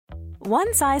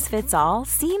One size fits all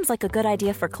seems like a good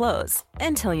idea for clothes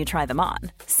until you try them on.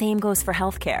 Same goes for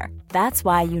healthcare. That's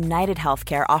why United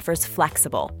Healthcare offers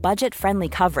flexible, budget-friendly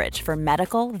coverage for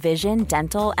medical, vision,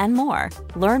 dental, and more.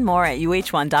 Learn more at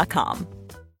uh1.com.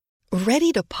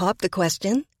 Ready to pop the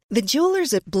question? The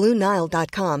jewelers at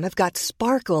BlueNile.com have got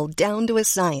sparkle down to a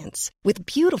science with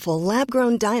beautiful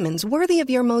lab-grown diamonds worthy of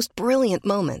your most brilliant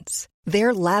moments.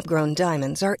 Their lab-grown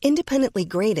diamonds are independently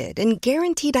graded and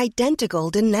guaranteed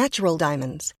identical to natural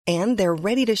diamonds, and they're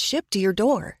ready to ship to your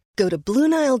door. Go to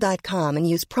BlueNile.com and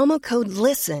use promo code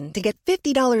LISTEN to get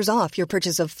 $50 off your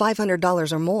purchase of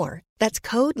 $500 or more. That's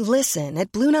code LISTEN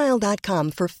at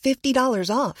BlueNile.com for $50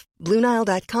 off.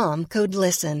 BlueNile.com, code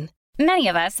LISTEN. Many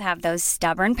of us have those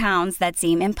stubborn pounds that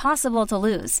seem impossible to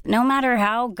lose, no matter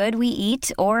how good we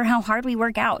eat or how hard we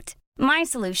work out. My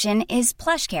solution is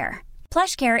PlushCare.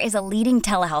 PlushCare is a leading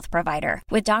telehealth provider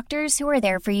with doctors who are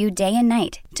there for you day and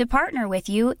night to partner with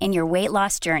you in your weight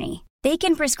loss journey. They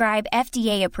can prescribe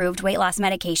FDA-approved weight loss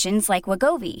medications like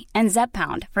Wegovy and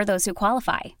Zepbound for those who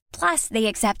qualify. Plus, they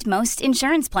accept most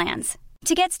insurance plans.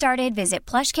 To get started, visit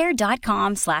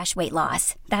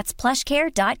plushcare.com/weightloss. That's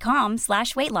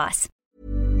plushcare.com/weightloss.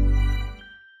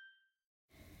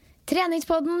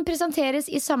 Treningspodden presenteres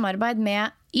i samarbeid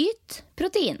med Yt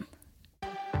Protein.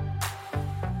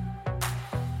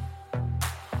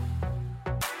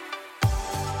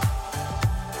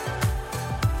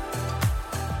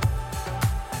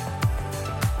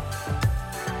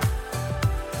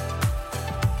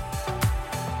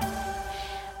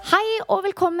 Hei og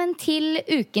velkommen til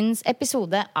ukens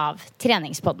episode av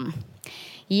Treningspodden.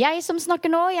 Jeg som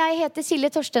snakker nå, jeg heter Silje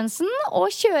Torstensen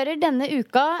og kjører denne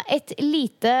uka et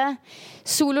lite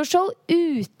soloshow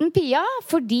uten Pia,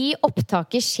 fordi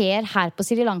opptaket skjer her på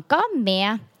Sri Lanka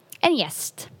med en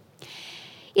gjest.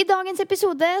 I dagens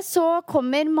episode så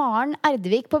kommer Maren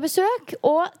Erdvik på besøk,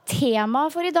 og tema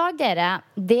for i dag, dere,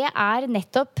 det er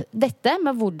nettopp dette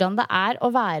med hvordan det er å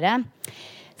være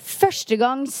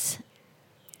førstegangs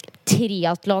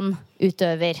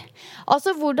triathlon-utøver.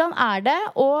 Altså, hvordan er det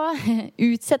å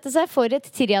utsette seg for et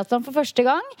triathlon for første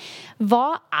gang?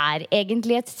 Hva er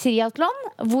egentlig et triathlon?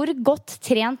 Hvor godt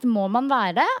trent må man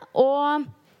være? Og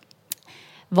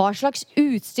hva slags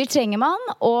utstyr trenger man?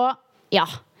 Og ja,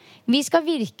 vi skal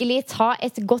virkelig ta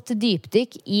et godt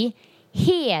dypdykk i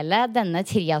hele denne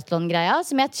triathlon-greia,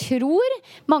 som jeg tror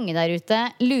mange der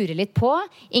ute lurer litt på,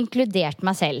 inkludert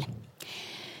meg selv.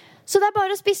 Så det er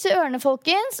bare å spisse ørene,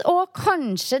 folkens, og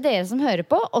kanskje dere som hører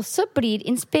på også blir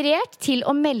inspirert til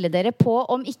å melde dere på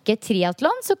om ikke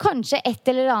triathlon, så kanskje et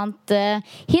eller annet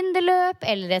hinderløp,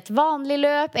 eller et vanlig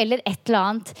løp, eller et eller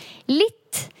annet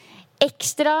litt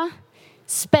ekstra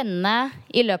spennende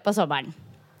i løpet av sommeren.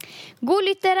 God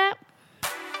lytt, dere!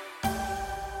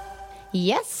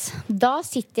 Yes, da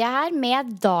sitter jeg her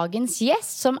med dagens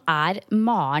gjest, som er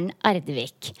Maren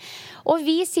Erdvik. Og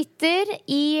vi sitter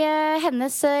i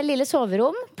hennes lille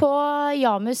soverom på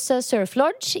Jamus Surf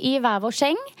Lodge i hver vår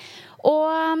seng.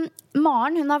 Og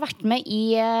Maren, hun har vært med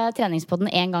i treningspodden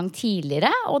en gang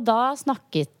tidligere, og da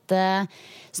snakket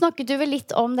du vel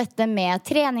litt om dette med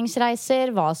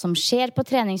treningsreiser, hva som skjer på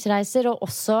treningsreiser, og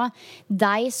også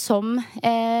deg som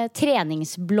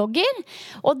treningsblogger.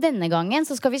 Og denne gangen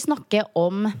så skal vi snakke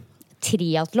om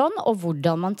triathlon og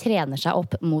hvordan man trener seg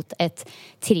opp mot et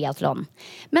triathlon.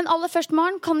 Men aller først,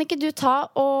 Maren, kan ikke du ta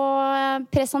og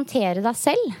presentere deg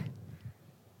selv?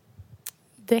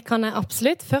 Det kan jeg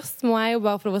absolutt. Først må jeg jo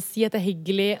bare få lov å si at det er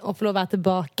hyggelig å få lov å være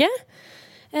tilbake.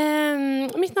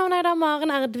 Mitt navn er da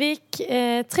Maren Erdvik,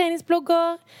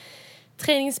 treningsblogger,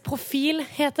 treningsprofil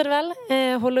heter det vel.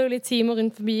 Holder jo litt timer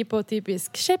rundt forbi på typisk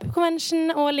Shape Convention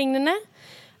og lignende.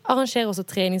 Arrangerer også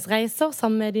treningsreiser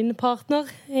sammen med din partner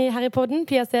her i podden,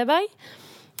 Pia Seberg.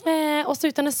 Også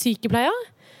utdannet sykepleier.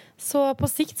 Så på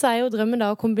sikt så er jo drømmen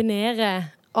da å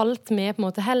kombinere alt med på en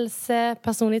måte helse,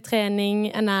 personlig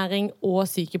trening, ernæring og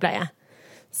sykepleie.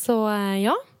 Så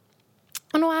ja.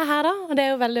 Og nå er jeg her da, og det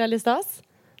er jo veldig, veldig stas.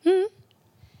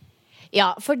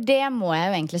 Ja, for det må jeg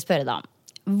jo egentlig spørre da.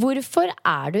 Hvorfor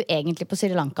er du egentlig på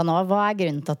Sri Lanka nå? Hva er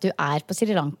grunnen til at du er på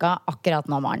Sri Lanka akkurat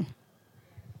nå, Maren?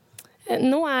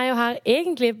 Nå er jeg jo her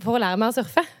egentlig for å lære meg å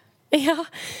surfe. Ja,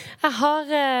 jeg har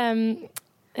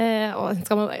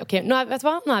ok, vet du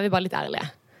hva? Nå er vi bare litt ærlige.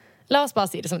 La oss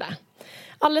bare si det som det er.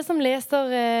 Alle som leser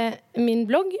min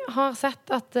blogg har sett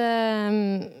at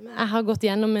jeg har gått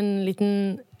gjennom en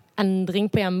liten endring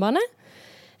på hjemmebane.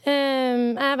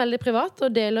 Jeg er veldig privat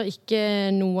og deler ikke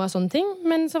noe av sånne ting,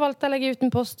 men så valgte jeg å legge ut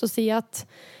en post og si at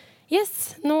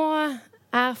yes, nå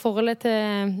er forholdet til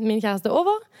min kjæreste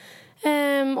over,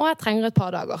 og jeg trenger et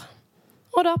par dager.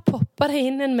 Og da popper det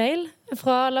inn en mail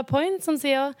fra La Pointe som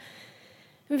sier: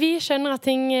 Vi skjønner at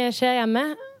ting skjer hjemme.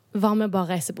 Hva med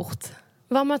bare reise bort?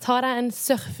 Hva med å ta deg en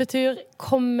surfetur,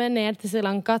 komme ned til Sri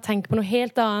Lanka, tenke på noe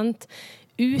helt annet,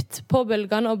 ut på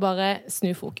bølgene og bare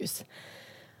snu fokus?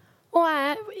 Og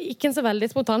jeg er ikke en så veldig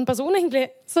spontan person egentlig,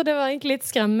 så det var egentlig litt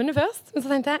skremmende først. Men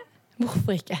så tenkte jeg,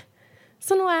 hvorfor ikke?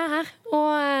 Så nå er jeg her, og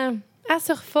jeg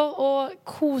surfer og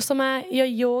koser meg,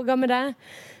 gjør yoga med det,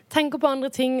 tenker på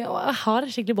andre ting, og jeg har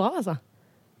det skikkelig bra, altså.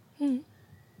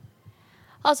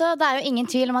 Altså, det er jo ingen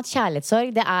tvil om at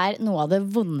kjærlighetssorg det er noe av det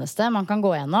vondeste man kan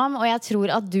gå gjennom. Og jeg tror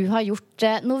at du har gjort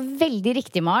noe veldig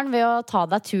riktig, Maren, ved å ta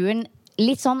deg turen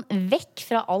litt sånn vekk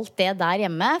fra alt det der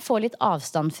hjemme. Få litt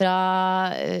avstand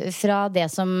fra det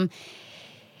som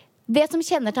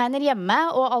kjennetegner hjemme,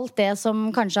 og alt det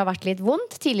som kanskje har vært litt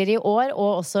vondt tidligere i år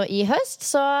og også i høst.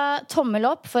 Så tommel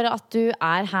opp for at du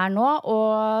er her nå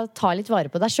og tar litt vare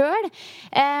på deg selv.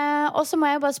 Og så må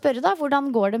jeg bare spørre da,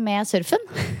 hvordan går det med surfen?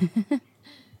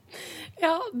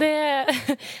 Ja,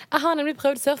 jeg har nemlig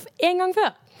prøvd surf en gang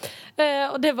før.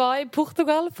 Og det var i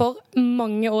Portugal for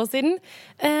mange år siden.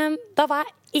 Da var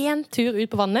jeg en tur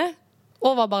ut på vannet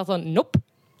og var bare sånn, nope,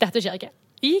 dette skjer ikke.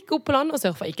 Gikk opp på land og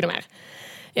surfa ikke noe mer.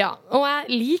 Ja, og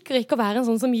jeg liker ikke å være en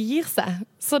sånn som gir seg.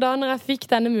 Så da når jeg fikk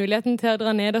denne muligheten til å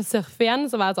dra ned og surfe igjen,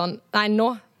 så var jeg sånn, nei,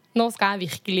 nå skal jeg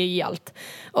virkelig gi alt.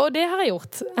 Og det har jeg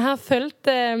gjort. Jeg har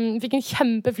fikk en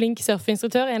kjempeflink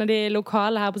surfeinstruktør, en av de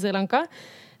lokale her på Sri Lanka,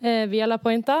 via La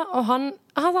Pointa, og han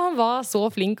var så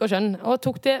flink og skjønn, og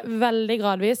tok det veldig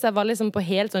gradvis. Jeg var liksom på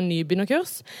helt sånn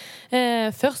nybegynnerkurs.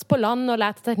 Først på land og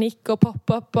lærte teknikk og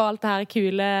pop-up og alt det her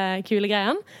kule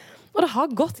greiene. Og det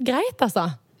har gått greit, altså.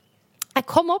 Jeg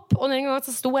kom opp, og en gang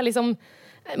så sto jeg liksom,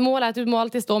 målet er at du må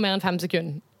alltid stå mer enn 5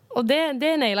 sekunder. Og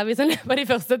det nailet vi som løper de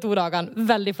første 2 dagene.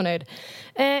 Veldig fornøyd.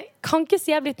 Kan ikke si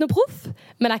jeg har blitt noe proff,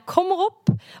 men jeg kommer opp,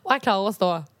 og jeg klarer å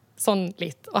stå sånn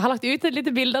litt. Og jeg har lagt ut et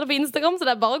lite bilde på Instagram, så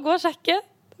det er bare å gå og sjekke.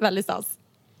 Veldig stas.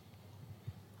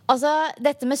 Altså,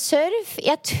 dette med surf,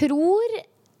 jeg tror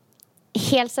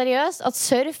helt seriøst at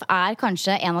surf er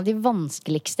kanskje en av de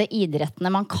vanskeligste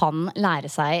idrettene man kan lære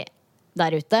seg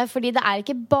der ute, fordi det er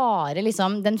ikke bare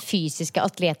liksom den fysiske,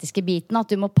 atletiske biten, at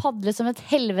du må padle som et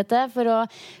helvete for å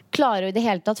klare å i det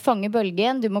hele tatt fange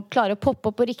bølgen, du må klare å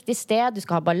poppe opp på riktig sted, du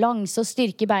skal ha balanse og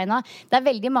styrke i beina. Det er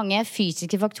veldig mange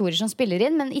fysiske faktorer som spiller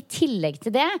inn, men i tillegg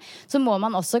til det så må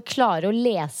man også klare å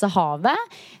lese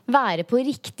havet, være på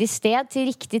riktig sted til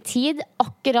riktig tid,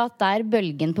 akkurat der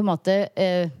bølgen på en måte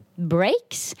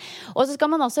breaks. Og så skal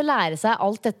man også lære seg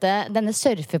alt denne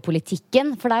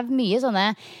surfepolitikken, for det er mye sånne,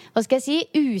 hva skal jeg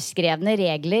si, uskrevne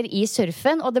regler i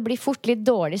surfen, og det blir fort litt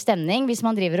dårlig stemning hvis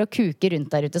man driver og kuker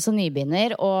rundt der ute som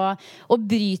nybegynner og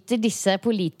bryter disse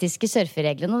politiske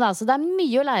surfereglene da. Så det er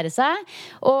mye å lære seg,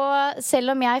 og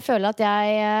selv om jeg føler at jeg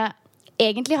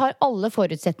egentlig har alle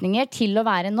forutsetninger til å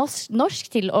være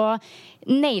norsk til å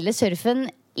naile surfen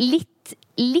litt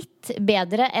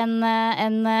bedre enn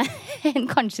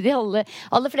kanskje de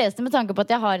aller fleste, med tanke på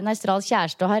at jeg har en australsk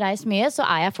kjæreste og har reist mye, så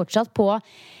er jeg fortsatt på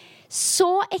så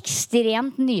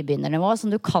ekstremt nybegynnernivå som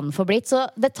du kan få blitt. Så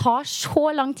det tar så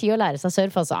lang tid å lære seg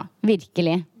surf, altså.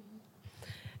 Virkelig.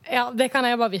 Ja, det kan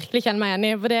jeg bare virkelig kjenne meg igjen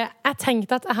i. For jeg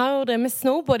tenkte at jeg har jo drevet med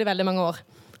snowboard i veldig mange år.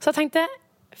 Så jeg tenkte,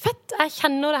 fett, jeg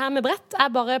kjenner det her med brett.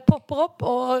 Jeg bare popper opp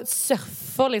og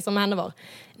surfer liksom med hendene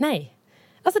våre. Nei,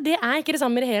 altså det er ikke det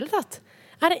samme i det hele tatt.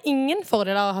 Er det ingen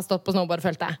fordel av å ha stått på snowboard,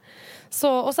 følte jeg.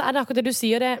 Og så er det akkurat det du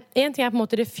sier. En ting er på en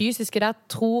måte det fysiske. Der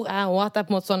tror jeg også at jeg på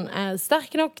en måte sånn er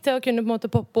sterk nok til å kunne på en måte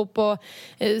poppe opp og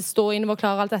stå innover og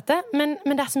klare alt dette. Men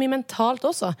det er så mye mentalt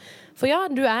også. For ja,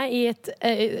 du er i et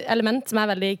element som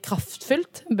er veldig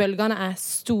kraftfullt. Bølgene er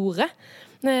store.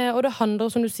 Og det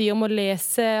handler, som du sier, om å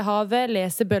lese havet,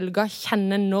 lese bølger,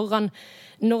 kjenne når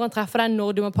han treffer deg,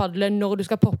 når du må padle, når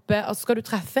du skal poppe. Og så skal du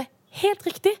treffe helt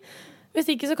riktig. Hvis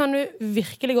ikke så kan du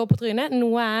virkelig gå på trynet,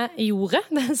 noe jeg gjorde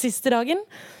den siste dagen.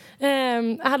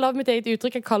 Jeg har lavet mitt eget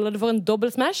uttrykk, jeg kaller det for en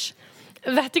double smash.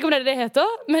 Vet ikke om det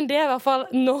heter, men det er i hvert fall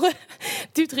når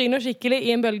du tryner skikkelig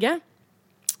i en bølge,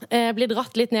 blir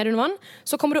dratt litt ned under vann,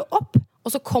 så kommer du opp,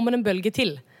 og så kommer det en bølge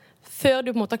til, før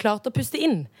du på en måte har klart å puste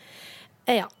inn.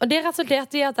 Ja, og det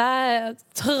resulterte i at jeg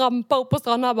trampet opp på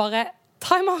stranda og bare,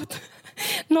 time out!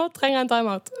 Nå trenger jeg en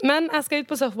timeout. Men jeg skal ut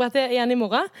på surfebrettet igjen i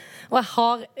morgen, og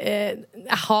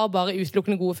jeg har bare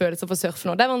utelukkende gode følelser for surf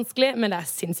nå. Det er vanskelig, men det er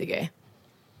sinnssykt gøy.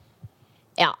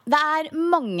 Ja, det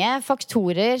mange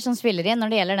faktorer som spiller inn når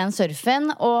det gjelder den surfen,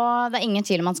 og det ingen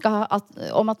tvil om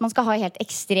at man skal ha helt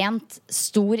ekstremt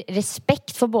stor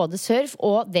respekt for både surf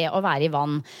og det å være i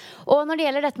vann. Og når det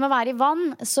gjelder dette med å være i vann,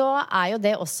 så jo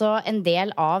det også en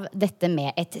del av dette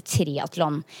med et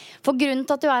triathlon. For grunnen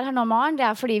til at du her nå, Maren,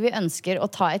 det fordi vi ønsker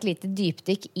å ta et lite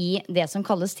dypdykk i det som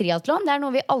kalles triathlon. Det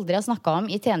noe vi aldri har snakket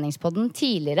om i treningspodden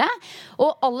tidligere.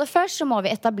 Og aller først så må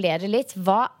vi etablere litt,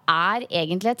 hva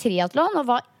egentlig et triathlon, og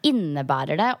hva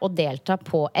innebærer det å delta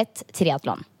på et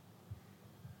triathlon?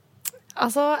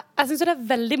 Altså, jeg synes det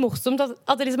veldig morsomt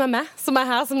at det liksom meg som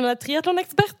her som den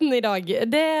triathlon-eksperten i dag.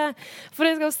 For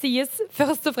det skal jo sies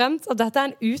først og fremst at dette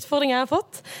en utfordring jeg har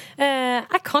fått.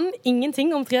 Jeg kan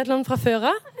ingenting om triathlon fra før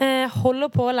av.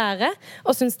 Holder på å lære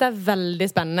og synes det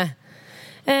veldig spennende.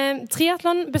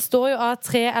 Triathlon består jo av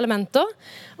 3 elementer,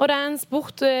 og det en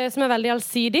sport som veldig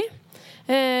allsidig.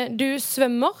 Du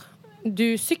svømmer,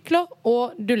 du sykler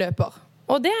og du løper.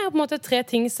 Og det jo på en måte 3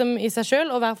 ting som i seg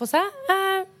selv og hver for seg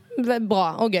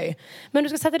bra og gøy. Men du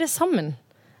skal sette det sammen.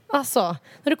 Altså,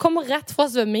 når du kommer rett fra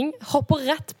svømming, hopper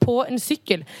rett på en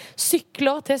sykkel,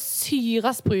 sykler til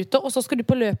syra spruter, og så skal du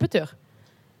på løpetur.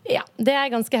 Ja, det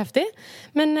ganske heftig.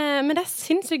 Men det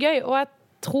sinnssykt gøy, og jeg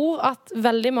tror at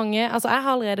veldig mange, altså jeg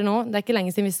har allerede nå, det ikke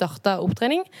lenge siden vi startet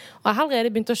opptrening, og jeg har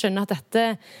allerede begynt å skjønne at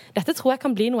dette tror jeg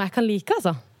kan bli noe jeg kan like,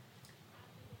 altså.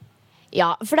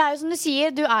 Ja, for det jo som du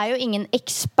sier, du jo ingen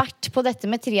ekspert på dette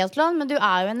med triathlon, men du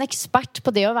jo en ekspert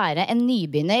på det å være en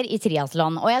nybegynner i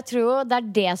triathlon. Og jeg tror det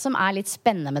det som litt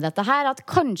spennende med dette her, at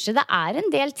kanskje det en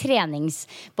del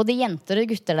både jenter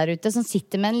og gutter der ute som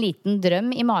sitter med en liten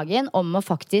drøm i magen om å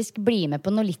faktisk bli med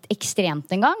på noe litt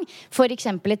ekstremt en gang. For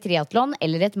eksempel et triathlon,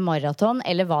 eller et maraton,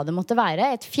 eller hva det måtte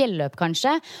være, et fjelløp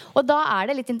kanskje. Og da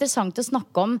det litt interessant å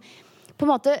snakke om på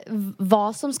en måte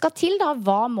hva som skal til da,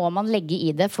 hva må man legge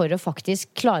i det for å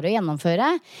faktisk klare å gjennomføre.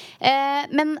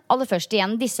 Men aller først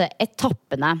igjen, disse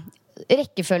etappene.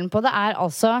 Rekkefølgen på det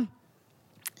altså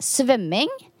svømming,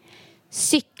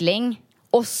 sykling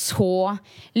og så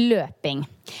løping.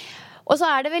 Og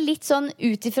så det vel litt sånn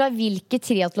utifra hvilke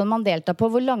triathlon man deltar på,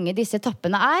 hvor lange disse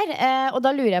etappene og da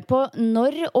lurer jeg på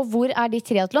når og hvor ditt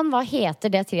triathlon? Hva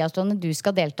heter det triathlonet du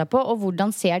skal delta på, og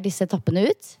hvordan ser disse etappene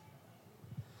ut?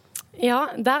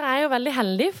 Ja, der jeg jo veldig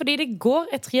heldig, fordi det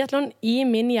går et triathlon i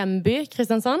min hjemby,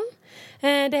 Kristiansand.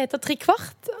 Det heter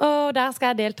Trikvart, og der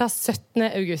skal jeg delta 17.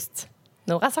 august.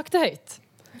 Nå har jeg sagt det høyt.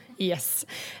 Yes.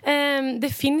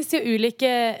 Det finnes jo ulike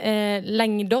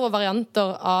lengder og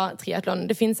varianter av triathlon.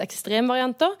 Det finnes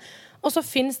ekstremvarianter, og så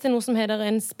finnes det noe som heter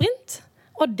en sprint,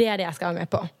 og det det jeg skal være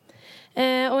med på.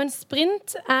 Og en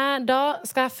sprint da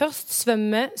skal jeg først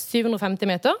svømme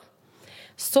 750 meter,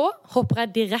 så hopper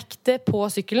jeg direkte på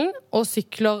sykkelen og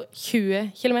sykler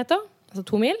 20 kilometer, altså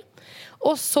 2 mil.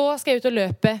 Og så skal jeg ut og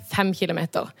løpe 5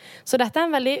 kilometer. Så dette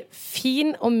en veldig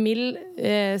fin og mild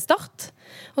start.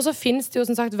 Og så finnes det jo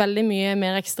som sagt veldig mye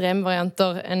mer ekstreme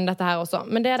varianter enn dette her også.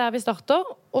 Men det der vi starter.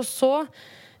 Og så,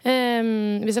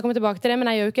 hvis jeg kommer tilbake til det,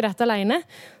 men jeg gjør jo ikke dette alene.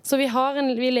 Så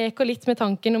vi leker litt med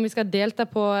tanken om vi skal delta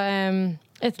på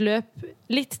et løp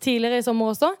litt tidligere i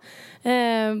sommer også,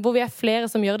 hvor vi flere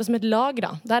som gjør det som et lag da.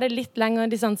 Da det litt lengre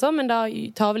distanser, men da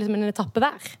tar vi liksom en etappe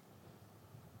hver.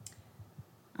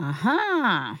 Aha.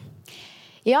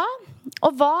 Ja,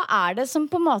 og hva det som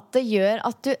på en måte gjør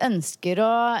at du ønsker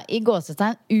å i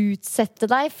gåsetegn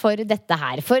utsette deg for dette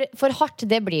her? For hardt,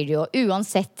 det blir det jo,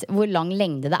 uansett hvor lang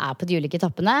lengde det på de ulike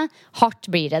etappene. Hardt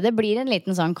blir det. Det blir en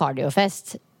liten sånn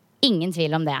cardiofest. Ingen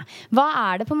tvil om det. Hva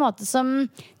det på en måte som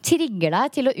trigger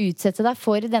deg til å utsette deg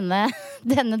for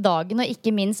denne dagen, og ikke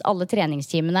minst alle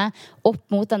treningstimene opp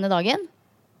mot denne dagen?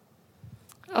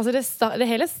 Altså det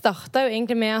hele startet jo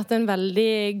egentlig med at en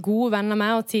veldig god venn av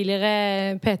meg og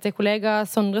tidligere PT-kollega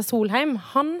Sondre Solheim,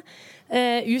 han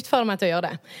utfordret meg til å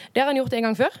gjøre det. Det har han gjort en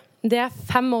gang før. Det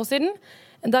 5 år siden.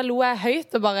 Da lo jeg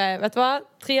høyt og bare, vet du hva,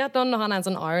 triathlon, og han en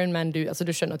sånn Ironman, altså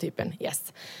du skjønner typen. Yes.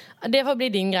 Det får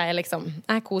bli din greie, liksom.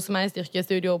 Jeg koser meg i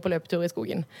styrkestudio på løpetur i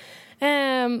skogen.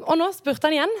 Og nå spurte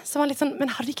han igjen, så var han litt sånn,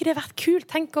 men hadde ikke det vært kult?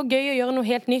 Tenk hvor gøy å gjøre noe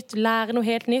helt nytt, lære noe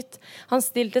helt nytt. Han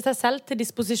stilte seg selv til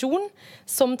disposisjon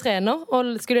som trener,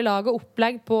 og skulle lage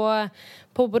opplegg på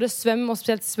både svøm, og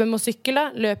spesielt svøm og sykkel.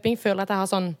 Løping føler at jeg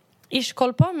har sånn ish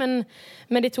koll på, men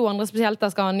med de 2 andre spesielt da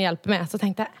skal han hjelpe med. Så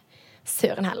tenkte jeg,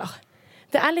 søren heller.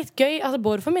 Det litt gøy, altså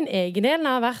både for min egen del,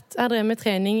 når jeg har drevet med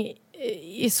trening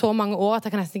i så mange år at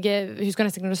jeg husker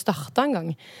nesten ikke når det startet en gang.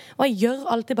 Og jeg gjør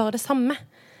alltid bare det samme.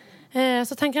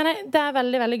 Så tenker jeg, det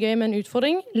veldig, veldig gøy med en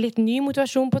utfordring. Litt ny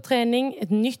motivasjon på trening,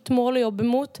 et nytt mål å jobbe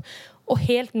mot, og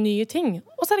helt nye ting.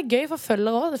 Og så det gøy for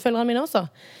følgerne mine også.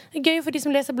 Det gøy for de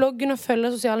som leser bloggen og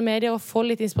følger sosiale medier og får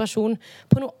litt inspirasjon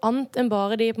på noe annet enn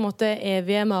bare de på en måte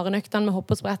evige marenøktene med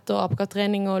hopp og sprett og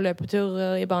apekattrening og løpetur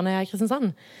i Baneheia i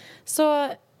Kristiansand. Så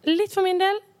litt for min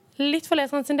del, litt for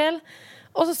leseren sin del,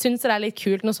 og så synes jeg det litt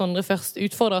kult når Sondre først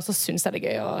utfordrer, så synes jeg det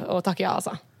gøy å takke ja,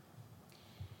 altså.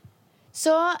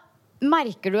 Så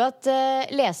merker du at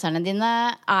leserne dine,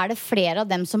 det flere av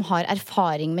dem som har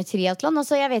erfaring med triathlon?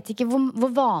 Altså, jeg vet ikke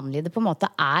hvor vanlig det på en måte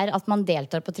at man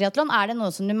deltar på triathlon. Det noe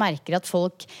som du merker at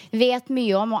folk vet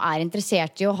mye om og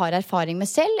interessert i og har erfaring med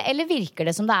selv, eller virker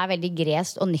det som det veldig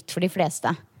grest og nytt for de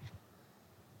fleste?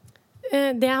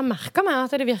 Det jeg merker meg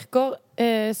at det virker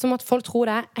som at folk tror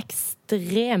det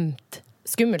ekstremt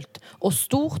skummelt og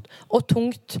stort og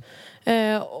tungt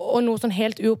og noe sånn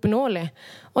helt uoppnåelig.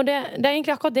 Og det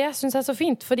egentlig akkurat det jeg synes så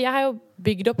fint, fordi jeg har jo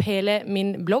bygd opp hele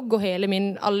min blogg og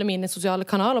alle mine sosiale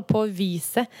kanaler på å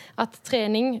vise at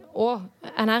trening og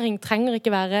ernæring trenger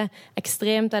ikke være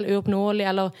ekstremt eller uoppnåelig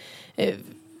eller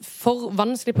for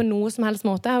vanskelig på noe som helst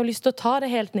måte. Jeg har jo lyst til å ta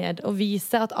det helt ned og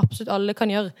vise at absolutt alle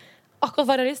kan gjøre akkurat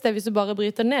hva de har lyst til hvis du bare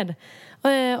bryter det ned.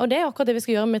 Og det akkurat det vi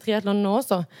skal gjøre med triathlon nå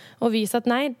også. Å vise at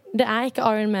nei, det ikke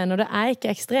Ironman, og det ikke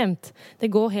ekstremt.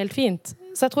 Det går helt fint.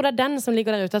 Så jeg tror det den som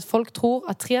ligger der ute, at folk tror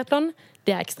at triathlon,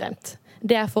 det ekstremt.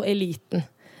 Det for eliten.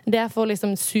 Det for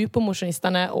liksom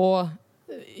supermosjonistene og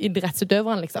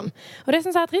idrettsutøverne, liksom. Og det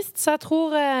synes jeg trist, så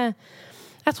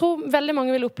jeg tror veldig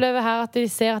mange vil oppleve her at de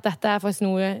ser at dette faktisk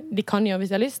noe de kan gjøre hvis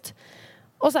de har lyst.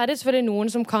 Og så det selvfølgelig noen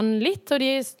som kan litt, og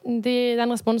den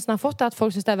responsen jeg har fått at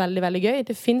folk synes det veldig, veldig gøy.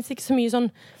 Det finnes ikke så mye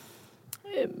sånn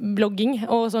blogging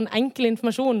og sånn enkel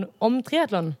informasjon om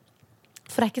triathlon.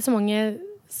 For det ikke så mange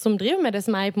som driver med det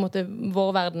som i på en måte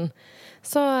vår verden.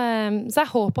 Så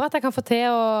jeg håper at jeg kan få til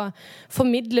å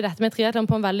formidle dette med triathlon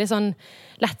på en veldig sånn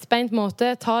lettbeint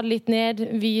måte, ta det litt ned,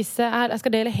 vise. Jeg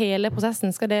skal dele hele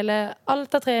prosessen, skal dele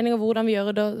alt av trening og hvordan vi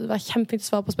gjør det, og være kjempefint å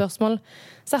svare på spørsmål.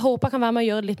 Så jeg håper jeg kan være med å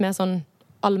gjøre det litt mer sånn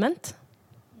allment.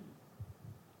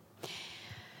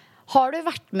 Har du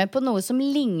vært med på noe som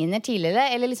ligner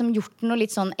tidligere, eller liksom gjort noe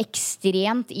litt sånn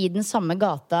ekstremt i den samme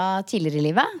gata tidligere i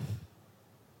livet?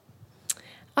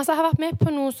 Altså, jeg har vært med på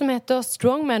noe som heter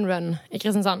Strongman Run i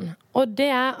Kristiansand. Og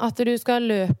det at du skal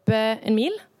løpe en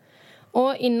mil,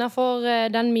 og innenfor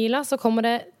den mila så kommer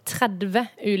det 30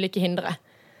 ulike hindre.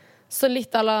 Så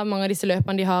litt av mange av disse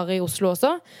løpene de har i Oslo også.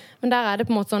 Men der det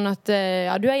på en måte sånn at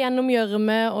ja, du gjennom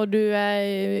gjørme, og du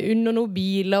under noen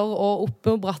biler, og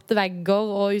oppe og bratte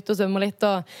vegger, og ut og svømmer litt.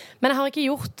 Men jeg har ikke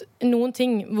gjort noen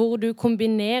ting hvor du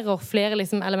kombinerer flere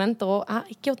liksom, elementer, og jeg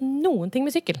har ikke gjort noen ting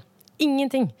med sykkel.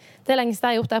 Ingenting. Det lengste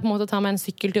jeg har gjort på en måte å ta meg en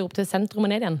sykkeltur opp til sentrum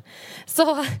og ned igjen. Så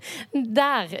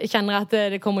der kjenner jeg at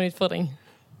det kommer en utfordring.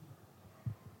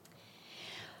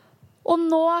 Og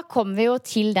nå kommer vi jo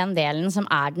til den delen som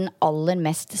den aller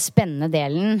mest spennende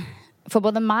delen for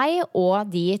både meg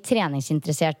og de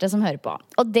treningsinteresserte som hører på.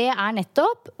 Og det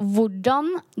nettopp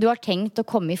hvordan du har tenkt å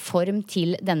komme i form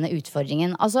til denne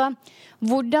utfordringen. Altså,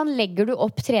 hvordan legger du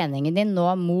opp treningen din nå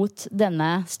mot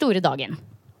denne store dagen?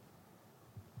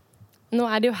 Nå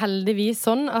det jo heldigvis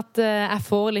sånn at jeg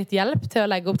får litt hjelp til å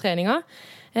legge opp treninga.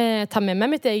 Ta med meg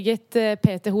mitt eget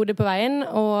PT-hode på veien,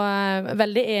 og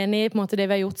veldig enig i på en måte det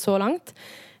vi har gjort så langt.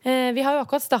 Vi har jo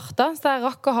akkurat startet, så jeg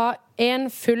rakk å ha en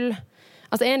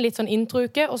litt sånn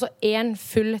introuke, og så en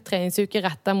full treningsuke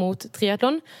rettet mot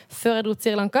triathlon før jeg dro til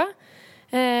Sri Lanka.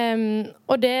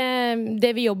 Og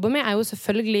det vi jobber med jo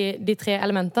selvfølgelig de 3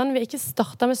 elementene. Vi har ikke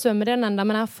startet med svømmedelen enda,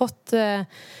 men jeg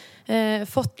har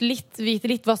fått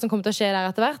vite litt hva som kommer til å skje der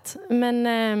etter hvert. Men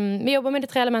vi jobber med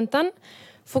de 3 elementene,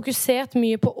 fokusert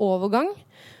mye på overgang,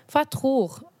 for jeg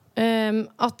tror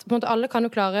at på en måte, alle kan jo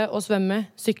klare å svømme,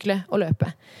 sykle og løpe.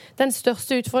 Den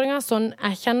største utfordringen, sånn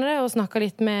jeg kjenner det, og snakker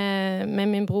litt med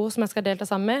min bror som jeg skal delta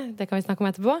sammen med, det kan vi snakke om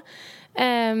etterpå,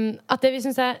 at det vi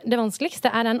synes det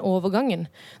vanskeligste den overgangen.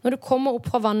 Når du kommer opp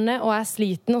fra vannet og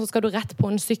sliten, og så skal du rett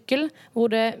på en sykkel,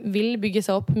 hvor det vil bygge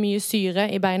seg opp mye syre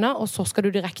i beina, og så skal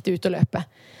du direkte ut og løpe.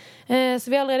 Så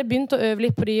vi har allerede begynt å øve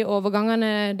litt på de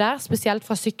overgangene der, spesielt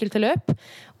fra sykkel til løp.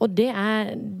 Og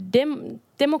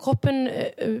det må kroppen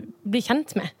bli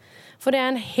kjent med. For det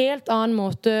en helt annen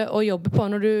måte å jobbe på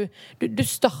når du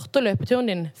starter løpeturen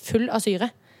din full av syre.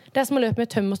 Det som å løpe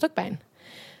med tømmerstokkbein.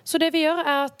 Så det vi gjør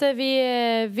at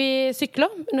vi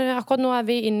sykler. Akkurat nå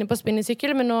vi inne på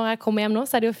spinningsykkel, men når jeg kommer hjem nå,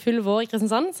 så det jo full vår i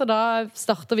Kristiansand, så da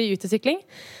starter vi utesykling.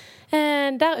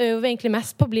 Der øver vi egentlig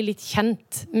mest på å bli litt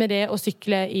kjent med det å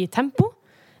sykle i tempo.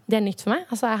 Det nytt for meg.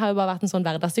 Altså, jeg har jo bare vært en sånn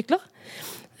hverdagssykler.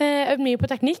 Øvd mye på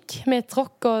teknikk, med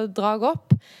tråkk og drag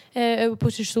opp. Øve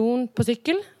posisjon på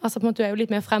sykkel. Altså, på en måte, du jo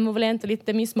litt mer fremoverlent, og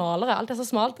det mye smalere. Alt så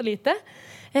smalt og lite.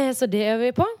 Så det øver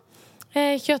vi på.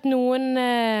 Kjørt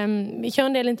vi kjører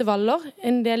en del intervaller,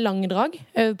 en del langdrag,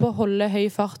 øver på å holde høy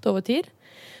fart over tid.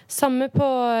 Samme på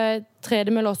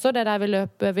tredemølle også, det er der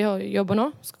vi jobber nå.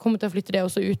 Skal komme til å flytte det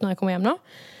også ut når jeg kommer hjem nå.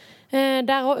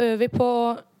 Der øver vi på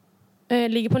å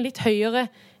ligge på en litt høyere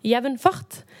jevn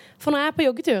fart. For når jeg er på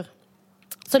joggetur,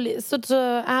 så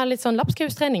jeg har litt sånn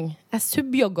lapskaustrening. Jeg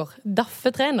subjogger,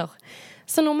 daffetrener.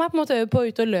 Så nå må jeg på en måte øve på å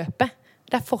ut og løpe.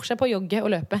 Det er forskjell på å jogge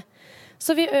og løpe. Så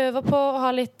vi øver på å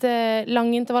ha litt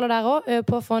lange intervaller der også. Øver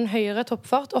på å få en høyere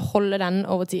toppfart og holde den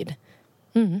over tid.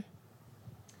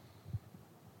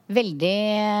 Veldig,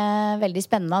 veldig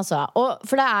spennende altså.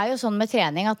 For det er jo sånn med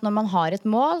trening at når man har et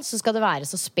mål, så skal det være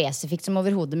så spesifikt som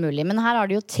overhodet mulig. Men her har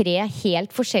du jo 3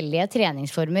 helt forskjellige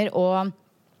treningsformer å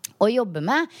jobbe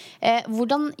med.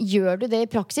 Hvordan gjør du det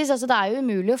i praksis? Altså, det er jo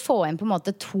umulig å få inn på en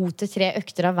måte 2 til 3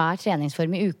 økter av hver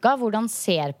treningsform i uka. Hvordan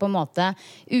ser på en måte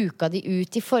uka di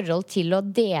ut i forhold til å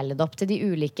dele det opp til de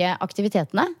ulike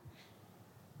aktivitetene?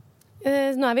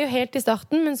 Nå er vi jo helt i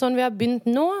starten, men sånn vi har begynt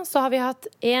nå, så har vi hatt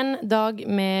 1 dag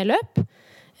med løp.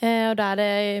 Og da er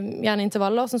det gjerne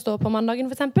intervaller som står på mandagen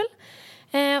for eksempel.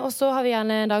 Og så har vi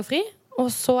gjerne en dag fri. Og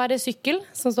så er det sykkel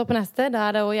som står på neste. Da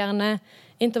er det også gjerne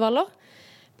intervaller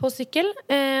på sykkel.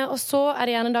 Og så er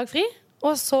det gjerne en dag fri.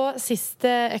 Og så siste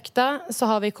økta så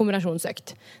har vi kombinasjonsøkt.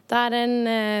 Da er det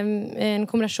en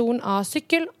kombinasjon av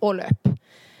sykkel og løp.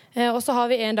 Og så har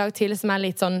vi en dag til som er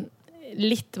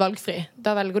litt valgfri.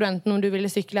 Da velger du enten om du vil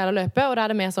sykle eller løpe, og da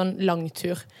er det mer sånn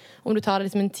langtur. Om du tar det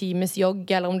liksom en times jogg,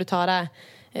 eller om du tar det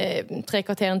 3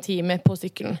 kvarter en time på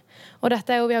sykkelen. Og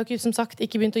dette er jo, vi har jo ikke, som sagt,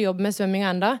 ikke begynt å jobbe med svømming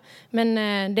enda, men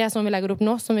det er sånn vi legger det opp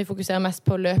nå, som vi fokuserer mest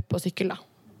på løp og sykkel da.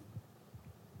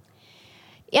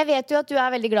 Jeg vet jo at du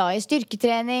er veldig glad i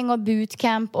styrketrening og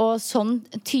bootcamp og sånn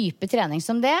type trening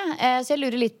som det. Så jeg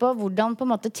lurer litt på hvordan på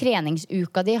en måte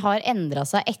treningsuka di har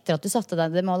endret seg etter at du satte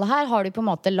deg det målet her. Har du på en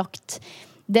måte lagt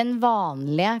den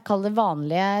vanlige, kall det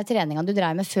vanlige treningen du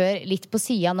drev med før litt på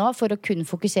siden nå for å kunne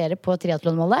fokusere på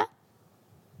triathlonmålet?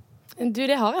 Du,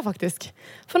 det har jeg faktisk.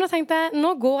 For nå tenkte jeg,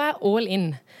 nå går jeg all in.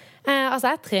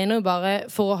 Altså jeg trener jo bare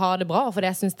for å ha det bra, for det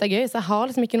jeg synes det er gøy. Så jeg har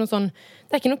liksom ikke noe sånn,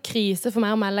 det er ikke noe krise for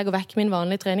meg om jeg legger vekk min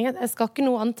vanlige trening. Jeg skal ikke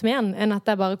noe annet med enn at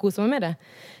jeg bare koser meg med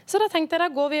det. Så da tenkte jeg,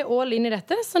 da går vi all in i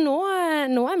dette. Så nå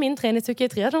er min treningsuke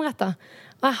i triathlonrettet.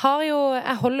 Jeg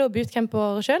holder jo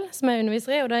bootcamper selv, som jeg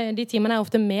underviser i, og de timene er jeg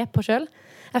ofte med på selv.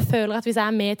 Jeg føler at hvis jeg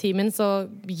er med i timen, så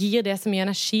gir det så mye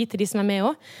energi til de som er med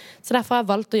også. Så derfor har jeg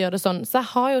valgt å gjøre det sånn. Så jeg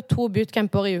har jo 2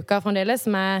 bootcamper i uka fremdeles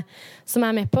som jeg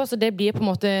er med på, så det blir på en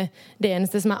måte det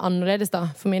eneste som er annerledes da,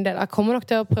 for min del. Jeg kommer nok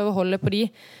til å prøve å holde på de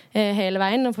hele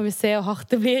veien, og får vi se hvor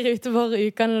hardt det blir utover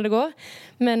uka når det går.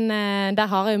 Men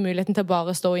der har jeg jo muligheten til å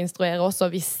bare stå og instruere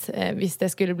også, hvis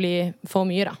det skulle bli for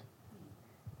mye da.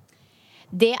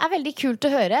 Det er veldig kult å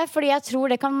høre, fordi jeg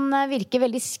tror det kan virke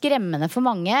veldig skremmende for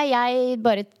mange.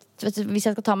 Hvis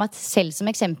jeg skal ta meg selv som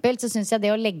eksempel, så synes jeg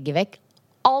det å legge vekk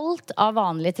alt av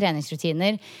vanlige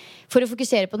treningsrutiner for å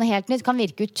fokusere på noe helt nytt kan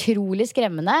virke utrolig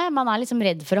skremmende. Man er liksom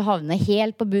redd for å havne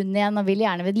helt på bunnen igjen og vil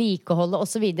gjerne vedlikeholde og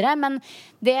så videre. Men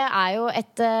det er jo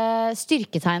et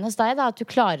styrketegn hos deg da, at du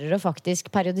klarer å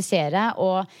faktisk periodisere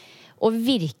og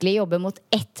virkelig jobbe mot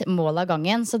ett mål av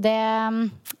gangen. Så det er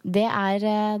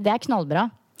knallbra.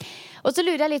 Og så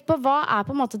lurer jeg litt på, hva er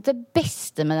på en måte det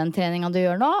beste med den treningen du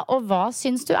gjør nå, og hva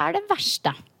synes du er det verste?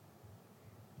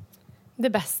 Det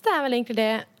beste er vel egentlig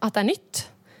det at det er nytt.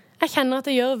 Jeg kjenner at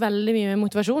det gjør veldig mye med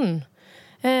motivasjonen.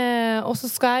 Og så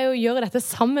skal jeg jo gjøre dette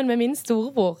sammen med min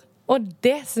storebror. Og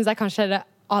det synes jeg kanskje er det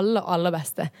aller, aller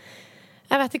beste.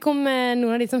 Jeg vet ikke om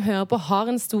noen av de som hører på har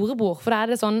en storebror, for da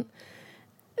er det sånn,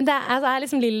 det er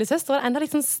liksom lillesøster, og det er enda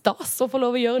litt sånn stas å få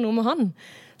lov å gjøre noe med han.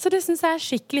 Så det synes jeg er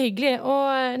skikkelig hyggelig.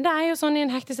 Og det er jo sånn i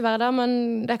en hektisk hverdag,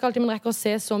 det er ikke alltid man rekker å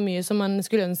se så mye som man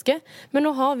skulle ønske. Men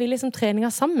nå har vi liksom treninger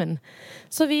sammen.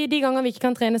 Så de ganger vi ikke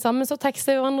kan trene sammen, så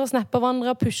tekster vi hverandre, snapper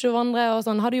hverandre, pusher hverandre, og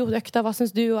sånn, har du gjort økta, hva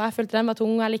synes du? Og jeg følte den var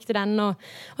tung, og jeg likte den.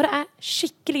 Og det er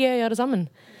skikkelig gøy å gjøre det sammen.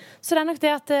 Så det er nok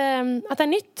det at det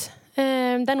er nytt.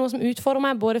 Det er noe som utfordrer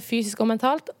meg, både fysisk og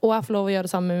mentalt, og jeg får lov å gjøre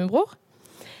det sammen med min bror.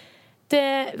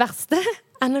 Det verste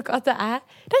er nok at det er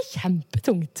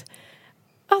kjempetungt.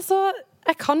 Altså,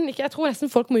 jeg tror nesten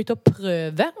folk må ut og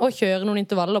prøve å kjøre noen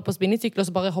intervaller på spinningsykkel og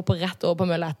så bare hoppe rett over på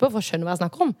mølla etterpå for å skjønne hva jeg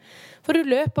snakker om. For du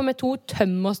løper med 2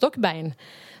 tømmerstokkbein.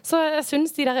 Så jeg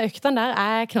synes de der øktene der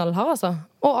er knallharde, altså.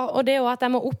 Og det er jo at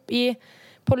jeg må opp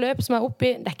på løp som er opp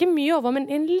i, det er ikke mye over, men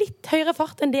en litt høyere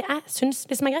fart enn det jeg synes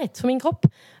liksom er greit for min kropp.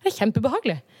 Det er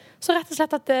kjempebehagelig. Så rett og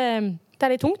slett at det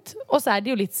er litt tungt, og så er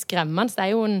det jo litt skremmende. Det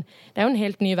er jo en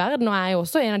helt ny verden, og jeg er jo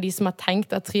også en av de som har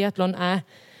tenkt at triathlon er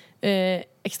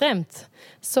ekstremt.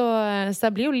 Så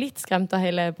jeg blir jo litt skremt av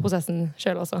hele prosessen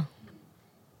selv også.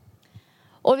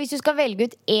 Og hvis du skal velge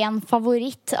ut en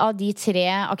favoritt av de 3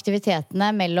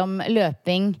 aktivitetene mellom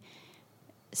løping,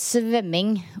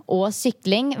 svømming og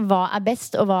sykling, hva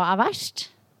best og hva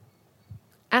verst?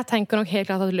 Jeg tenker nok helt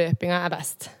klart at løpinga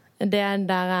best. Det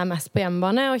der jeg mest på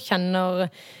hjemmebane og kjenner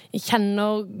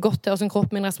godt til hvordan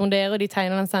kroppen min responderer, de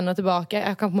tegnene den sender tilbake.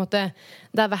 Jeg kan på en måte,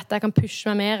 der vet jeg kan pushe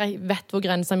meg mer, jeg vet hvor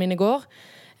grensene mine går.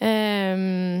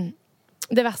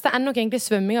 Det verste nok egentlig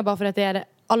svømminga, bare fordi det det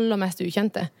aller mest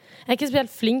ukjente. Jeg ikke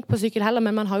spesielt flink på sykkel heller,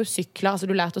 men man har jo sykler, altså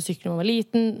du lærte å sykle når man var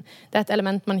liten. Det et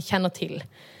element man kjenner til.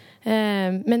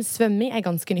 Men svømming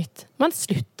ganske nytt. Man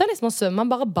slutter liksom å svømme,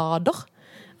 man bare bader.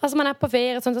 Altså man på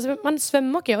ferie, sånt, altså, man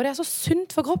svømmer ikke, og det så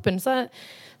sunt for kroppen. Så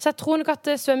jeg tror nok at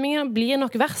svømmingen blir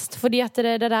nok verst, fordi at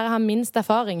det der jeg har minst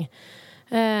erfaring.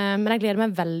 Men jeg gleder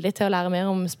meg veldig til å lære mer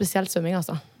om spesielt svømming,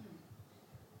 altså.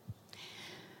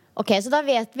 Ok, så da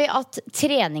vet vi at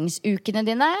treningsukene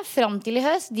dine frem til i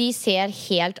høst, de ser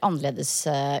helt annerledes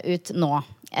ut nå.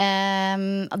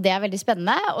 Det veldig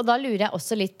spennende, og da lurer jeg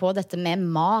også litt på dette med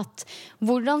mat.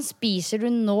 Hvordan spiser du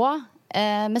nå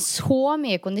med så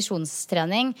mye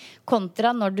kondisjonstrening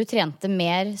kontra når du trente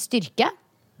mer styrke?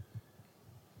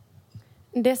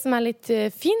 Det som litt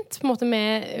fint på en måte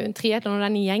med triathlon og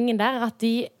den gjengen der, at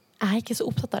de ikke så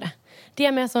opptatt av det. De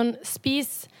mer sånn,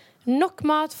 spis nok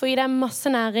mat, få i deg masse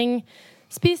næring,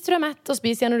 spis til du mett og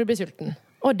spis igjen når du blir sulten.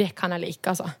 Og det kan jeg like,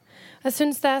 altså. Jeg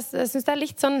synes det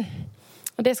litt sånn,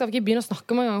 og det skal vi ikke begynne å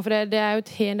snakke om en gang, for det jo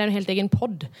en helt egen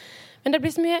podd. Men det blir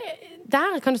så mye,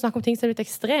 der kan du snakke om ting som litt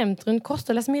ekstremt rundt kost,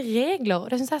 og det så mye regler, og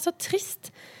det synes jeg så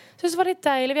trist. Så det var litt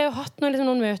deilig. Vi har jo hatt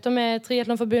noen møter med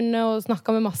Triathlonforbundet og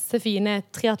snakket med masse fine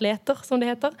triatleter, som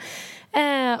det heter.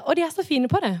 Og de så fine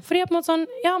på det. For de på en måte sånn,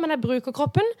 ja, men jeg bruker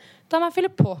kroppen, da må jeg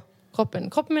fylle på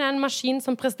kroppen. Kroppen min en maskin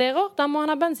som presterer, da må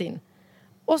han ha bensin.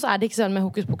 Og så det ikke sånn med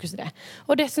hokus pokus i det.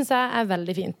 Og det synes jeg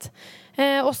veldig fint.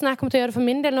 Hvordan jeg kommer til å gjøre det for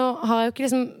min del, nå har jeg jo ikke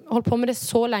liksom holdt på med det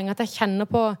så lenge at jeg kjenner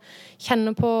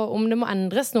på om det må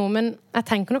endres noe, men jeg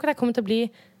tenker nok at jeg kommer til å bli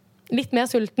litt mer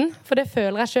sulten, for det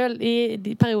føler jeg selv i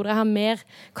de perioder jeg har mer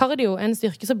kardio enn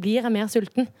styrke, så blir jeg mer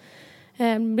sulten.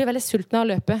 Jeg blir veldig sulten av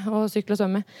å løpe og sykle og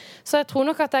svømme. Så jeg tror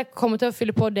nok at jeg kommer til å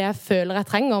fylle på det jeg føler jeg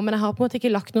trenger, men jeg har på en måte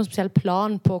ikke lagt noen spesiell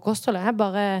plan på kostholdet. Jeg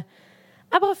bare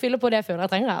fyller på det jeg føler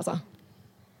jeg trenger, altså.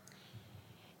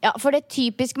 Ja, for det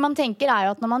typiske man tenker jo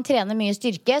at når man trener mye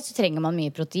styrke, så trenger man mye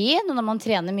protein, og når man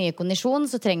trener mye kondisjon,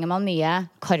 så trenger man mye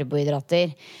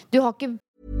karbohydrater. Du har ikke...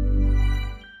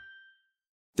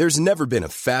 There's never been a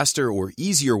faster or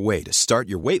easier way to start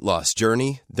your weight loss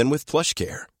journey than with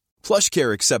PlushCare.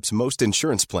 PlushCare accepts most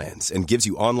insurance plans and gives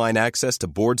you online access to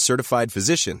board-certified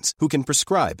physicians who can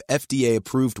prescribe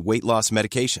FDA-approved weight loss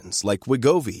medications like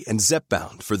Wegovy and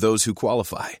Zepbound for those who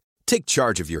qualify. Take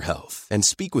charge of your health and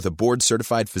speak with a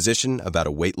board-certified physician about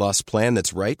a weight loss plan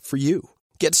that's right for you.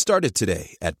 Get started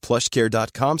today at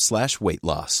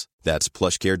plushcare.com/weightloss. That's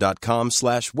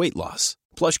plushcare.com/weightloss.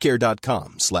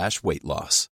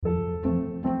 plushcare.com/weightloss.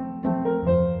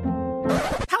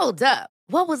 Hold up.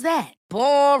 What was that?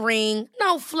 Boring.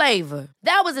 No flavor.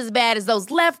 That was as bad as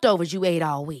those leftovers you ate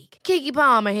all week. Keke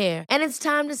Palmer here, and it's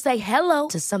time to say hello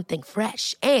to something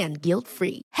fresh and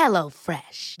guilt-free. Hello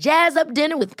Fresh. Jazz up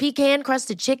dinner with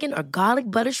pecan-crusted chicken or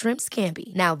garlic butter shrimp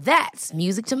scampi. Now that's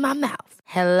music to my mouth.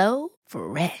 Hello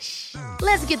Fresh.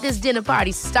 Let's get this dinner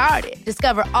party started.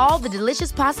 Discover all the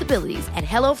delicious possibilities at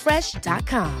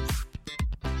hellofresh.com.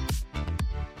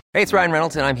 Hey, it's Ryan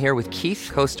Reynolds, and I'm here with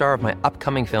Keith, co-star of my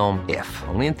upcoming film, If,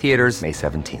 only in theaters May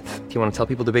 17th. Do you want to tell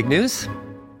people the big news?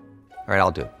 All right,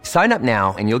 I'll do it. Sign up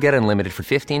now and you'll get unlimited for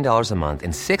 $15 a month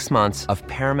and 6 months of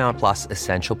Paramount Plus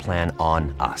Essential Plan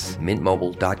on us.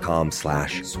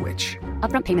 Mintmobile.com/switch.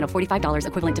 Upfront payment of $45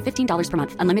 equivalent to $15 per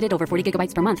month. Unlimited over 40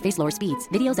 gigabytes per month. Face lower speeds.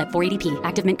 Videos at 480p.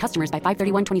 Active Mint customers by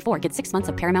 531.24 get 6 months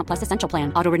of Paramount Plus Essential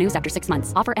Plan. Auto renews after 6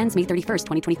 months. Offer ends May 31st,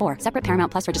 2024. Separate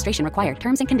Paramount Plus registration required.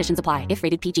 Terms and conditions apply if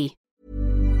rated PG.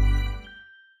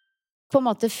 På en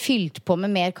måte fylt på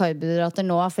med mer karbohydrater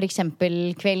nå, for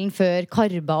eksempel kvelden før,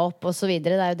 karba opp og så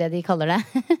videre, det jo det de kaller det.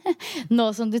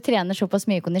 Nå som du trener såpass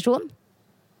mye kondisjon?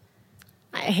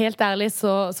 Nei, helt ærlig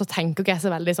så tenker ikke jeg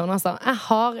så veldig sånn, altså. Jeg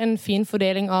har en fin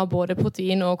fordeling av både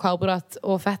protein og karbohydrat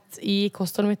og fett i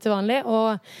kostholdet mitt til vanlig,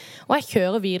 og jeg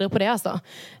kjører videre på det, altså.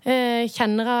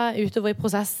 Kjenner jeg utover i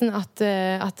prosessen at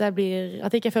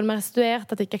jeg ikke føler meg restituert,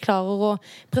 at jeg ikke klarer å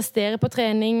prestere på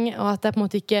trening, og at jeg på en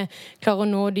måte ikke klarer å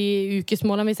nå de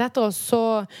ukesmålene vi setter oss,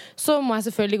 så må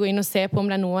jeg selvfølgelig gå inn og se på om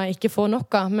det noe jeg ikke får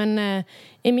nok av, men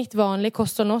i mitt vanlige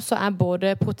kosthold nå så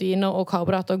både proteiner og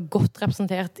karbohydrater godt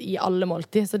representert i alle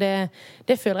måltid, så det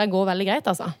føler jeg går veldig greit,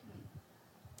 altså.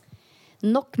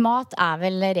 Nok mat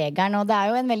vel regelen, og det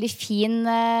jo en veldig fin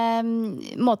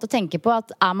måte å tenke på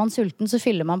at man sulten så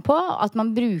fyller man på, at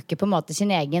man bruker på en måte sin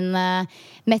egen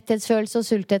metthetsfølelse og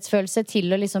sulthetsfølelse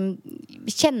til å liksom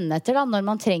kjenne etter da, når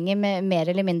man trenger mer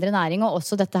eller mindre næring, og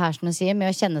også dette her som jeg sier, med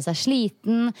å kjenne seg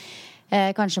sliten,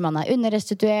 kanskje man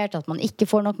underrestituert, at man ikke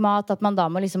får nok mat, at man da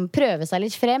må liksom prøve seg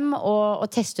litt frem og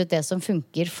teste ut det som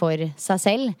funker for seg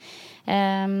selv.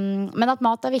 Men at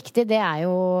mat viktig, det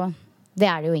det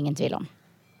jo ingen tvil om.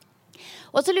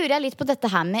 Og så lurer jeg litt på dette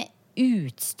her med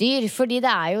utstyr, fordi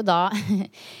det jo da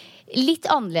litt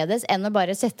annerledes enn å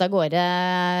bare sette av gårde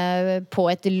på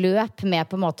et løp med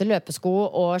på en måte løpesko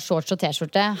og shorts og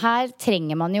t-skjorte. Her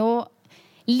trenger man jo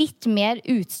litt mer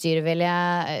utstyr,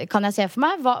 kan jeg se for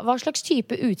meg. Hva slags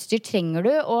type utstyr trenger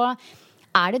du, og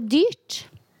det dyrt?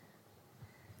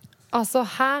 Altså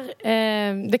her,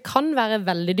 det kan være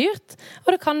veldig dyrt,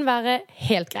 og det kan være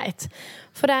helt greit.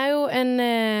 For det jo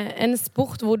en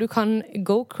sport hvor du kan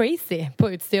go crazy på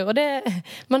utstyr. Og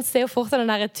man ser jo fortsatt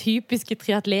den der typiske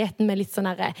triatleten med litt sånn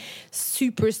der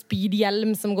super speed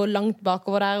hjelm som går langt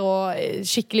bakover der, og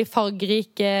skikkelig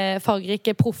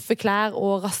fargerike proffe klær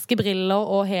og raske briller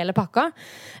og hele pakka.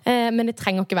 Men det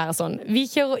trenger ikke være sånn. Vi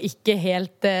kjører ikke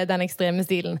helt den ekstreme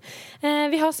stilen.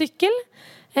 Vi har sykkel.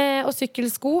 Og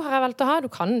sykkelsko har jeg valgt å ha. Du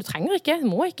trenger ikke, du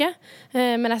må ikke.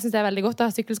 Men jeg synes det veldig godt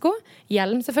å ha sykkelsko.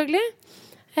 Hjelm selvfølgelig.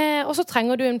 Og så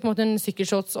trenger du på en måte en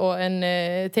sykkelshorts og en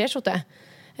t-skjorte.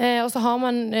 Og så har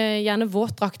man gjerne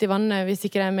våtdrakt i vannet hvis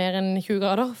ikke det mer enn 20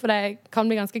 grader, for det kan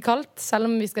bli ganske kaldt. Selv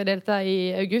om vi skal delta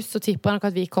i august, så tipper jeg nok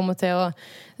at vi kommer til å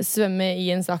svømme i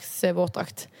en slags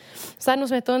våtdrakt. Så det noe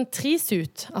som heter en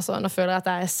trisuit. Altså, nå føler jeg at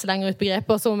jeg slenger ut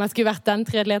begreper som om jeg skulle vært den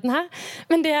triatleten her.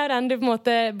 Men det den du på en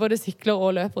måte både sykler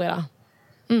og løper i da.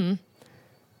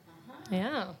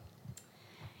 Ja.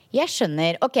 Jeg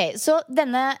skjønner. Ok, så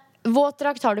denne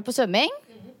våtdrakt har du på svømming.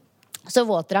 Så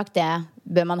våtdrakt, det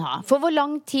bør man ha. For hvor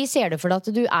lang tid ser du for deg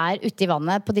at du ute i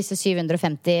vannet på disse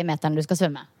 750 meterne du skal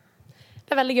svømme?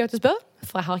 Det veldig gøy å spørre,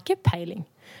 for jeg har ikke peiling.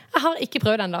 Jeg har ikke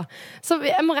prøvd enda. Så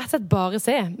jeg må rett og slett bare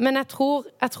se. Men jeg tror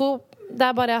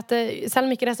det bare det at selv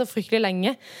om ikke det så fryktelig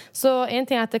lenge, så en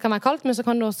ting at det kan være kaldt, men så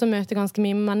kan du også møte ganske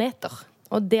mye maneter.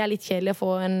 Og det litt kjedelig å få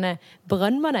en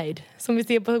brønnmaneid, som vi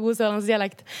sier på god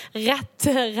sørlandsdialekt,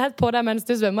 rett på deg mens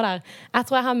du svømmer der. Jeg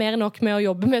tror jeg har mer nok med å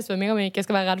jobbe med svømming om jeg ikke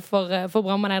skal være redd for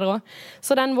brønnmaneider også.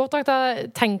 Så den våtdrakta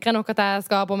tenker jeg nok at jeg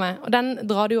skal ha på meg. Og den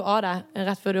drar du jo av deg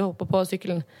rett før du hopper på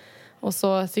sykkelen. Og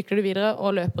så sykler du videre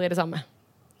og løper i det samme.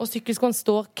 Og sykkelskoen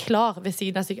står klar ved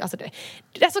siden av sykkelen.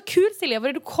 Altså det så kult, Silje,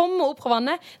 fordi du kommer opp fra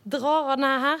vannet, drar av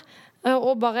den her,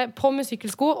 og bare på med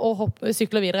sykkelsko og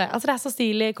sykler videre. Altså det så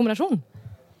stilig kombinasjon.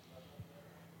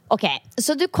 Ok,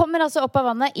 så du kommer altså opp av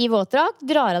vannet i våtdrakt,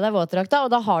 drar av deg våtdrakta, og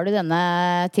da har du denne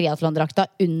triathlondrakta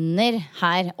under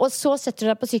her. Og så setter du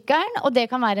deg på sykkelen, og det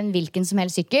kan være en hvilken som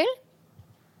helst sykkel.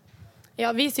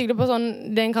 Ja, vi sykler på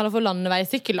sånn, det en kaller for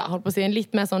landeveissykkel da, holdt på å si, en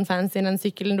litt mer sånn fancy enn den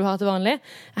sykkelen du har til vanlig.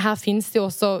 Her finnes det jo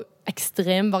også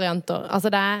ekstremvarianter.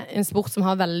 Altså det en sport som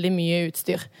har veldig mye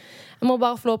utstyr. Jeg må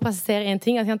bare få lov å presisere en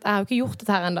ting. Jeg har jo ikke gjort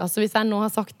dette her enda. Så hvis jeg nå har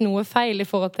sagt noe feil i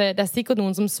forhold til, det sikkert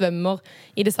noen som svømmer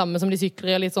i det samme som de sykler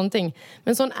i og litt sånne ting.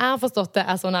 Men sånn jeg har forstått det,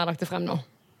 sånn jeg har lagt det frem nå.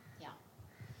 Ja.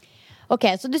 Ok,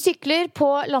 så du sykler på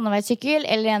landeveissykkel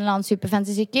eller en eller annen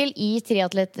superfancy sykkel i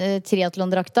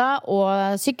triathlondrakta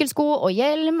og sykkelsko og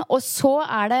hjelm, og så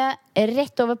det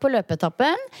rett over på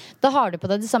løpeetappen. Da har du på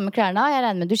deg de samme klærne. Jeg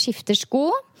regner med du skifter sko.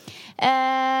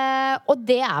 Og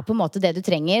det på en måte det du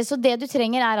trenger. Så det du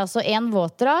trenger altså en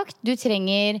våtdrakt. Du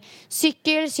trenger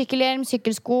sykkel, sykkelhjelm,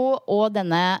 sykkelsko og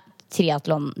denne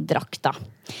triathlondrakta.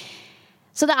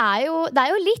 Så det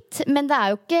jo litt, men det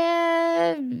jo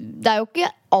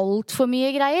ikke alt for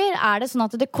mye greier. Det sånn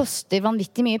at det koster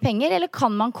vanvittig mye penger, eller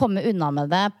kan man komme unna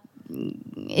med det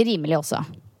rimelig også?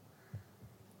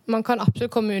 Man kan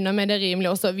absolutt komme unna med det rimelig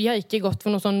også. Vi har ikke gått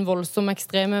for noen sånn voldsomme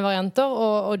ekstreme varianter,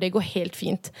 og det går helt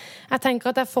fint. Jeg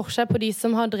tenker at det forskjell på de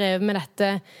som har drevet med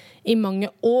dette i mange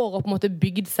år, og på en måte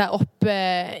bygd seg opp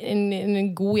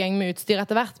en god gjeng med utstyr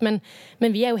etter hvert, men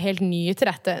vi jo helt nye til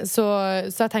dette. Så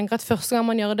jeg tenker at første gang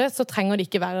man gjør det, så trenger det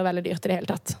ikke være veldig dyrt i det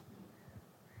hele tatt.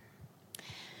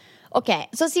 Ok,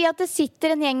 så si at det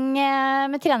sitter en gjeng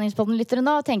med treningspodden-lyttere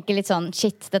nå og tenker litt sånn,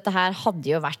 shit, dette her hadde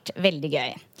jo vært veldig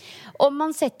gøy. Om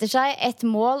man setter seg et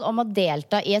mål om å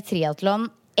delta i et triathlon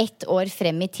 1 år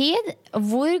frem i tid,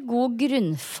 hvor god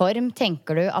grunnform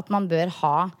tenker du at man bør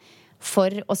ha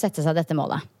for å sette seg dette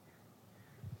målet?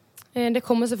 Det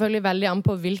kommer selvfølgelig veldig an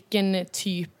på hvilken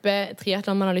type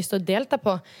triathlon man har lyst til å delta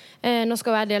på. Nå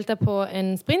skal jeg delta på en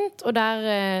sprint, og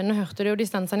nå hørte du jo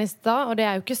distansene i sted, og det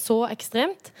jo ikke så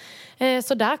ekstremt.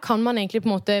 Så der kan man egentlig på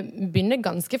en måte begynne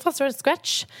ganske fra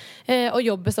scratch og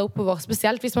jobbe seg oppover.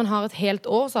 Spesielt hvis man har et helt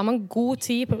år, så har man god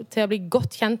tid til å bli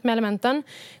godt kjent med elementene,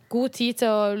 god tid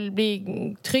til å bli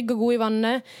trygg og god i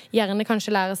vannet, gjerne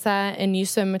kanskje lære seg en ny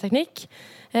svømmeteknikk.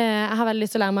 Jeg har veldig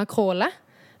lyst til å lære meg å crawle.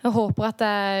 Jeg håper at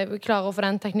jeg klarer å få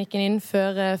den teknikken inn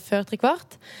før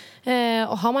 3/4.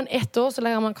 Og har man ett år, så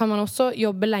kan man også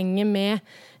jobbe lenge med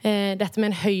dette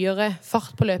med en høyere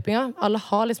fart på løpinga. Alle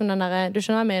har liksom den der, du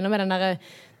skjønner hva jeg mener med den der,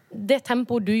 det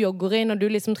tempoet du jogger i når du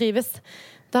liksom trives.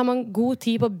 Da har man god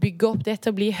tid på å bygge opp det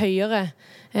til å bli høyere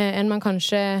enn man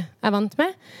kanskje vant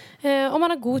med. Og man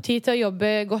har god tid til å jobbe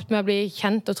godt med å bli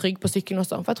kjent og trygg på sykkelen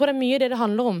også. For jeg tror det mye det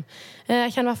handler om.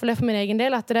 Jeg kjenner i hvert fall det for min egen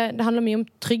del, at det handler mye om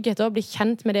trygghet, å bli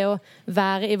kjent med det å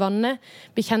være i vannet,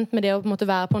 bli kjent med det å på en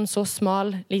måte være på en så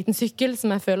smal, liten sykkel,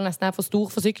 som jeg føler nesten for stor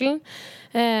for sykkelen,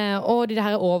 og de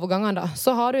her overgangene da.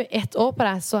 Så har du ett år på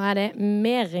deg, så det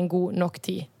mer enn god nok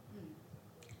tid.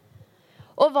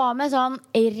 Og hva med sånn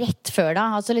rett før da,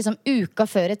 altså liksom uka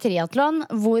før et triathlon,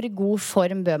 hvor god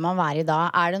form bør man være i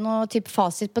da? Det noe type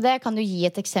fasit på det? Kan du gi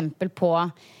et eksempel på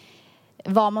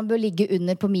hva man bør ligge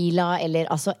under på mila, eller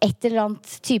altså et eller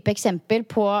annet type eksempel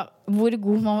på hvor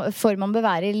god form man bør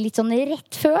være litt sånn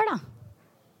rett før da?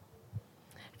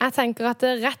 Jeg tenker at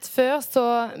rett før så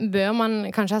bør man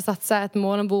kanskje ha satt seg et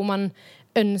mål hvor man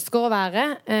ønsker å være,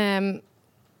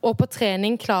 og på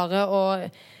trening klare å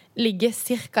ligge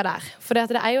cirka der. For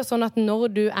det jo sånn at når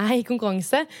du i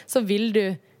konkurranse, så vil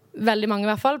du, veldig mange i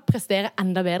hvert fall, prestere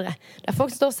enda bedre. Det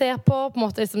folk som står og ser på en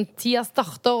måte liksom, tida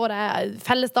starter, og det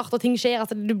felles start, og ting skjer.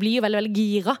 Altså, du blir jo veldig, veldig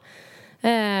gira.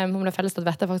 Om det felles start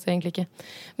vet jeg faktisk egentlig ikke.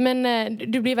 Men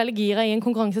du blir veldig gira i en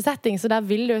konkurransesetting, så der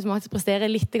vil du faktisk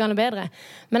prestere litt bedre.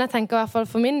 Men jeg tenker i hvert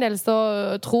fall for min del,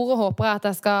 så tror og håper jeg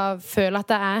at jeg skal føle at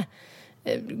det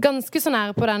ganske så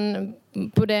nære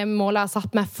på det målet jeg har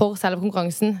satt meg for selve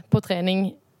konkurransen på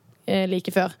trening like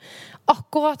før.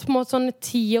 Akkurat på en måte sånne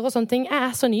tider og sånne ting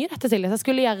så ny dette til. Jeg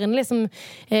skulle gjerne liksom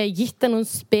gitt deg noen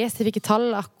spesifikke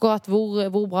tall akkurat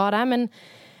hvor bra det men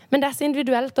det så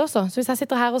individuelt også. Så hvis jeg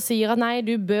sitter her og sier at nei,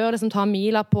 du bør liksom ta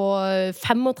mila på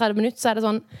 35 minutter, så det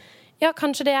sånn ja,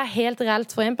 kanskje det helt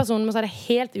reelt for en person, men så det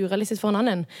helt urealistisk for en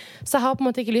annen. Så jeg har på en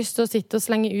måte ikke lyst til å sitte og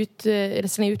slenge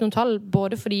ut noen tall,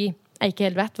 både fordi jeg ikke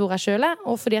helt vet hvor jeg selv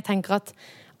og fordi jeg tenker at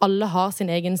alle har sin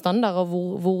egen standard, og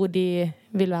hvor de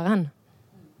vil være hen.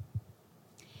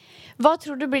 Hva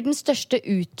tror du blir den største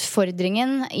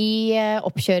utfordringen i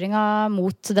oppkjøringa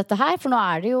mot dette her? For nå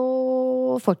det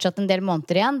jo fortsatt en del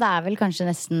måneder igjen. Det vel kanskje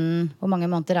nesten, hvor mange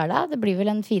måneder det? Det blir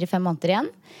vel en 4-5 måneder igjen.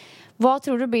 Hva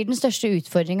tror du blir den største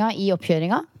utfordringa i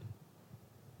oppkjøringa?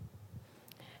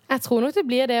 Jeg tror nok det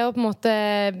blir det å på en måte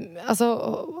altså,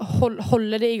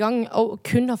 holde det i gang og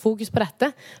kun ha fokus på dette.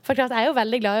 For klart, jeg jo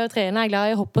veldig glad i å trene, jeg glad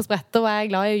i å hoppe og sprette, og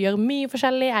jeg glad i å gjøre mye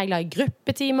forskjellig, jeg glad i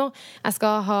gruppetimer, jeg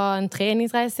skal ha en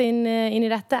treningsreise inn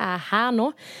i dette, jeg her nå.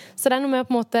 Så det noe med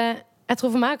å på en måte, jeg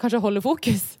tror for meg kanskje holde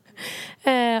fokus.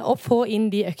 Og få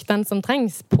inn de øktene som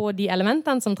trengs på de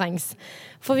elementene som trengs.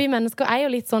 For vi mennesker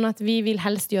jo litt sånn at vi vil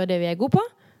helst gjøre det vi gode på,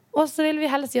 og så vil vi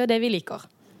helst gjøre det vi liker.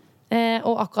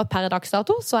 Og akkurat per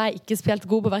dagsdato så jeg ikke spesielt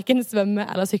god på hverken svømme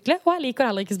eller sykle, og jeg liker det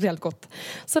heller ikke spesielt godt.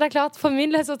 Så det klart, for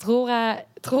min del så tror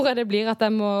jeg det blir at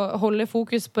jeg må holde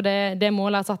fokus på det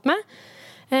målet jeg har satt meg.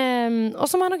 Og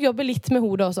så må jeg nok jobbe litt med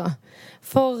hodet også.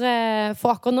 For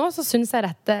akkurat nå så synes jeg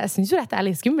jo dette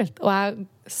litt skummelt, og jeg har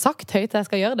sagt høyt at jeg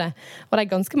skal gjøre det, og det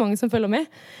ganske mange som følger med.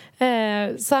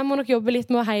 Så jeg må nok jobbe litt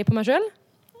med å heie på meg selv,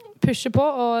 pushe på,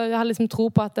 og jeg har liksom tro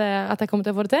på at jeg kommer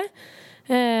til å få det til.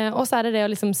 Og så det å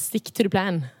liksom stick to the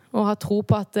plan og ha tro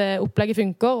på at opplegget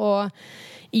funker,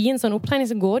 og i en sånn opptrening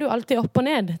så går det jo alltid opp og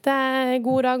ned. Det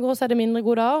gode dager, og så det mindre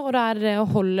gode dager, og da det å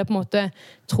holde på en måte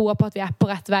troa på at vi på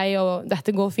rett vei, og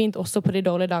dette går fint også på de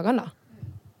dårlige dagene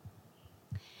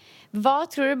da. Hva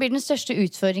tror du blir den største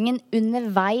utfordringen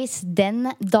underveis den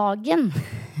dagen?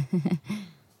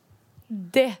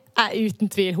 Det uten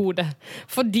tvil hodet.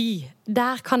 Fordi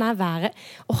der kan jeg være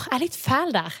jeg litt fæl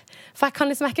der. For jeg kan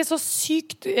liksom ikke så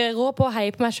sykt rå på å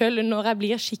heie på meg selv når jeg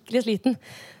blir skikkelig sliten.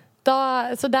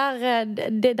 Så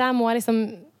der må jeg liksom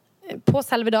på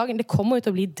selve dagen, det kommer jo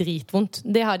til å bli dritvondt.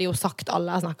 Det har de jo sagt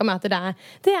alle jeg snakket med, at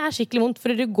det skikkelig vondt.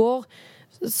 Fordi du går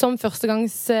som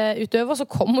førstegangsutøver, så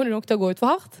kommer du nok til å gå ut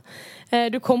for hardt.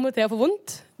 Du kommer til å få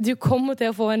vondt. Du kommer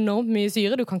til å få enormt mye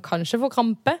syre. Du kan kanskje få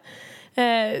krampe.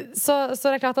 Så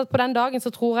det klart at på den dagen så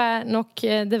tror jeg nok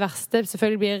det verste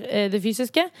selvfølgelig blir det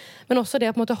fysiske, men også det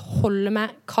å på en måte holde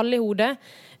meg kald i hodet,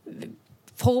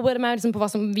 forberede meg liksom, på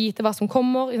vite hva som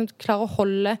kommer, liksom, klare å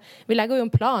holde. Vi legger jo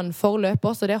en plan for løpet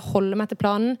også, det å holde meg til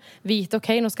planen, vite, ok,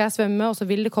 nå skal jeg svømme, og så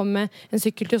vil det komme en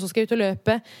sykkeltur, så skal jeg ut og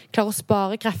løpe, klare å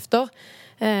spare krefter.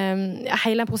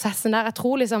 Hele den prosessen der, jeg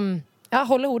tror liksom,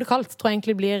 holde hodet kaldt, tror jeg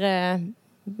egentlig blir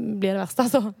det verste,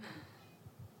 altså.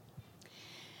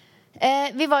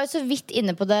 Vi var jo så vidt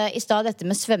inne på det i sted, dette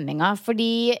med svømminga.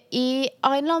 Fordi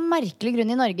av en eller annen merkelig grunn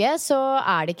i Norge så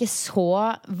det ikke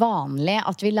så vanlig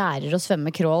at vi lærer å svømme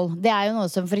crawl. Det jo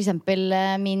noe som for eksempel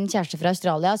min kjæreste fra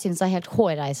Australia synes helt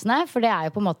hårreisende. For det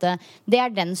jo på en måte, det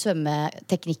den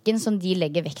svømmeteknikken som de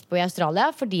legger vekt på i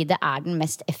Australia, fordi det den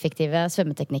mest effektive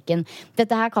svømmeteknikken.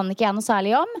 Dette her kan ikke jeg noe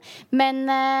særlig om, men,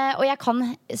 og jeg kan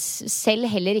selv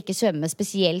heller ikke svømme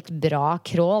spesielt bra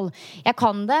crawl. Jeg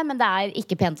kan det, men det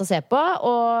ikke pent å se på.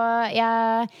 Og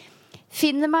jeg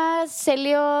finner meg selv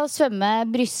i å svømme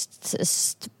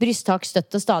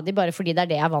brysttakstøtte stadig, bare fordi det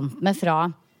det jeg vant med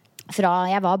fra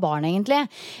jeg var barn egentlig.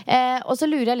 Og så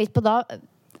lurer jeg litt på da,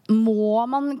 må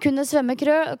man kunne svømme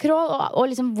crawl, og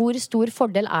liksom hvor stor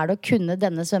fordel det å kunne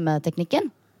denne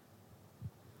svømmeteknikken?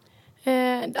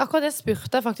 Akkurat det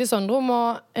spurte jeg faktisk Sondre om,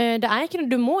 og det ikke noe,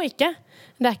 du må ikke.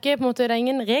 Det ikke på en måte, det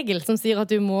ingen regel som sier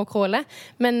at du må crawle,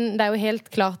 men det jo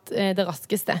helt klart det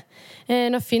raskeste.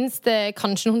 Nå finnes det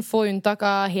kanskje noen få unntak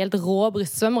av helt rå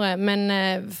brystsvømmere,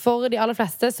 men for de aller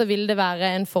fleste så vil det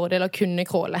være en fordel å kunne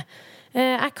crawle.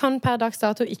 Jeg kan per dags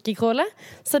dato ikke crawle,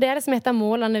 så det liksom et av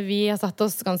målene vi har satt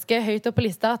oss ganske høyt opp på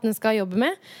lista at den skal jobbe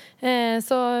med.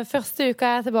 Så første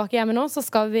uka jeg tilbake hjemme nå, så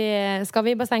skal vi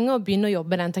i bassenget og begynne å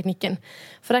jobbe den teknikken.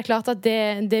 For det klart at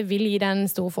det vil gi deg en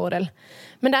stor fordel.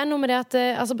 Men det noe med det at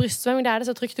altså brystsvømming, det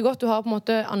det så trygt og godt. Du har på en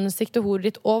måte ansiktet og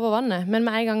hodet ditt over vannet, men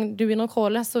med en gang du begynner å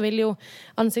crawle, så vil jo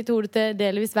ansiktet og hodet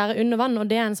delvis være under vann, og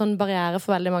det en sånn barriere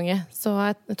for veldig mange. Så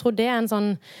jeg tror det en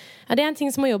sånn, det en ting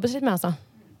som må jobbes litt med, altså.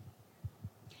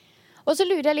 Og så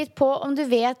lurer jeg litt på om du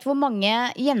vet hvor mange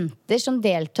jenter som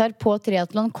deltar på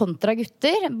triathlon kontra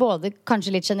gutter, både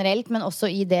kanskje litt generelt, men også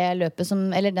i det løpet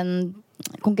eller den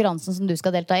konkurransen som du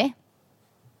skal delta i?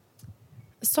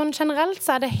 Sånn generelt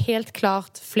så det helt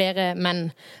klart flere menn.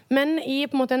 Men i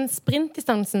på en måte en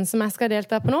sprintdistansen som jeg skal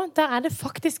delta på nå, der det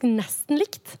faktisk nesten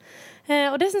likt.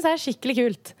 Og det synes jeg skikkelig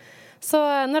kult. Så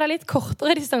når det litt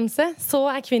kortere distanse, så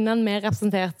kvinnene mer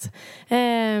representert.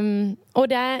 Og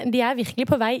de virkelig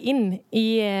på vei inn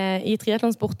i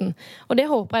triathlonsporten. Og det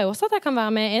håper jeg også at jeg kan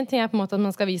være med. En ting på en måte at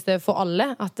man skal vise det for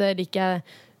alle, at det ikke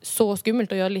så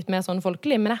skummelt å gjøre det litt mer sånn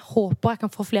folkelig, men jeg håper jeg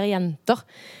kan få flere jenter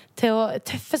til å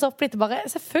tøffes opp litt. Bare,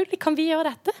 selvfølgelig kan vi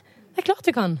gjøre dette. Det klart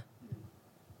vi kan.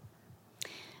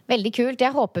 Veldig kult.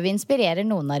 Jeg håper vi inspirerer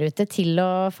noen der ute til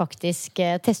å faktisk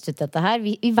teste ut dette her.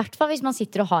 I hvert fall hvis man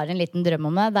sitter og har en liten drøm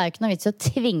om det. Det jo ikke noe vits å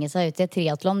tvinge seg ut i et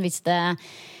triathlon hvis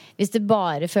det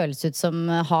bare føles ut som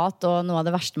hat og noe av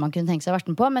det verste man kunne tenke seg å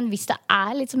være med på. Men hvis det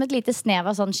litt som et lite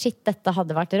snev av sånn, shit, dette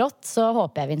hadde vært rått, så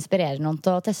håper jeg vi inspirerer noen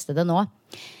til å teste det nå.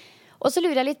 Og så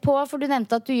lurer jeg litt på, for du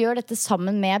nevnte at du gjør dette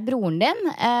sammen med broren din,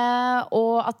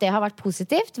 og at det har vært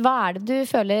positivt. Hva det du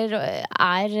føler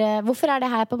hvorfor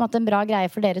det her på en måte en bra greie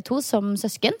for dere to som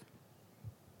søsken?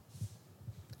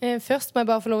 Først må jeg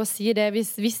bare få lov å si det,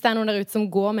 hvis det noen der ute som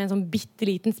går med en sånn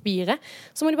bitteliten spire,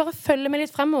 så må de bare følge med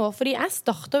litt fremover, fordi jeg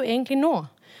starter jo egentlig nå,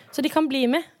 så de kan bli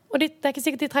med. Og det ikke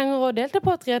sikkert de trenger å delta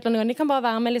på triathlon, de kan bare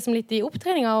være med liksom litt i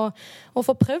opptreninga og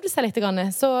få prøvd seg litt.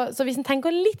 Så hvis en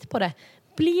tenker litt på det,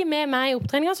 bli med meg i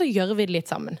opptreninga, så gjør vi det litt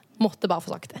sammen. Måtte bare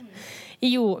få sagt det.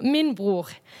 Jo, min bror.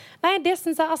 Nei, det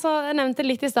synes jeg, altså, jeg nevnte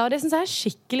litt i stad, det synes jeg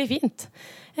skikkelig fint.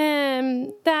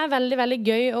 Det veldig, veldig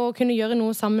gøy å kunne gjøre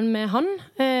noe sammen med han.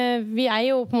 Vi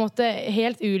jo på en måte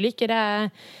helt ulike.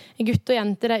 Det gutt og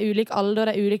jente, det ulik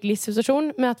alder, det ulik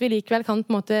livssituasjon, men at vi likevel kan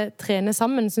på en måte trene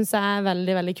sammen, synes jeg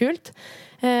veldig, veldig kult.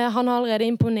 Han har allerede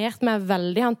imponert meg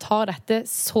veldig. Han tar dette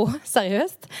så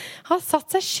seriøst. Har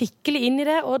satt seg skikkelig inn i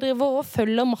det og driver og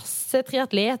følger masse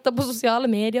triatleter på sosiale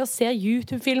medier og ser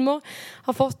YouTube-filmer.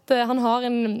 Han har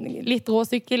en litt rå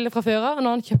sykkel fra før av, og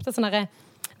når han kjøpte sånn herre,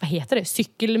 hva heter det?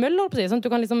 Sykkelmøller, sånn at du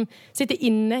kan liksom sitte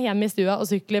inne hjemme i stua og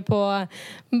sykle på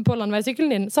landveisykkelen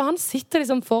din. Så han sitter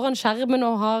liksom foran skjermen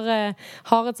og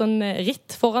har et sånn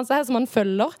ritt foran seg som han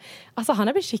følger. Altså, han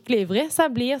blitt skikkelig ivrig, så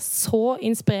jeg blir så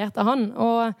inspirert av han.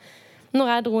 Og når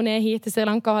jeg dro ned hit til Sri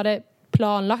Lanka, hadde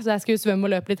planlagt at jeg skulle svømme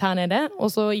og løpe litt her nede, og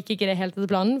så gikk ikke det helt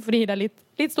etter planen, fordi det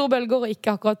litt store bølger og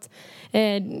ikke akkurat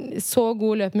så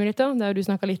gode løpemuligheter. Det har jo du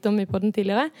snakket litt om i podden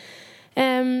tidligere.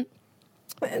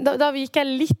 Da gikk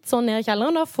jeg litt sånn ned i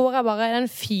kjelleren. Da får jeg bare den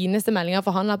fineste meldingen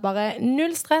for han, at bare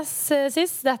null stress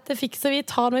sist, dette fikser vi,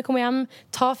 ta det med, kom hjem,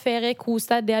 ta ferie, kos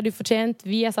deg, det du fortjent,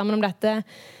 vi sammen om dette,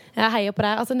 jeg heier på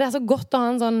deg. Altså, det så godt å ha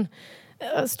en sånn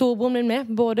storebroren min med,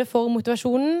 både for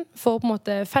motivasjonen, for på en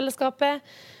måte fellesskapet,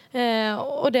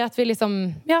 og det at vi liksom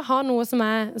har noe som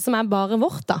er bare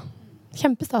vårt da.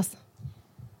 Kjempestas.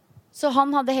 Så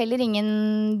han hadde heller ingen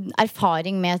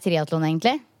erfaring med triathlon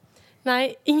egentlig? Nei,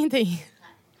 ingenting.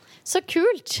 Så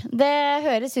kult! Det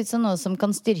høres ut som noe som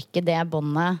kan styrke det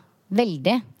båndet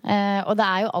veldig. Og det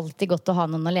er jo alltid godt å ha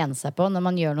noen å lene seg på når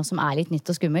man gjør noe som er litt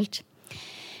nytt og skummelt.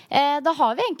 Da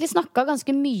har vi egentlig snakket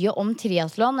ganske mye om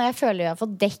triathlon, og jeg føler jeg har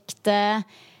fått dekt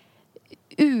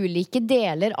ulike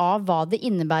deler av hva det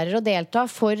innebærer å delta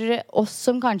for oss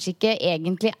som kanskje ikke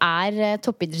egentlig er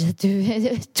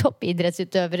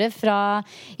toppidrettsutøvere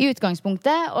i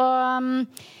utgangspunktet. Og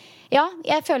ja,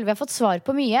 jeg føler vi har fått svar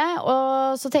på mye,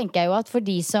 og så tenker jeg jo at for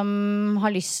de som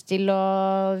har lyst til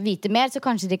å vite mer, så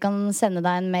kanskje de kan sende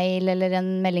deg en mail eller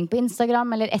en melding på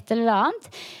Instagram eller et eller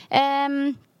annet.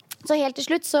 Så helt til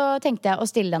slutt så tenkte jeg å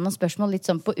stille deg noen spørsmål litt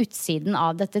sånn på utsiden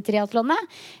av dette triathlonet.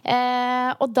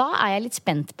 Og da er jeg litt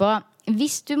spent på,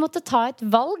 hvis du måtte ta et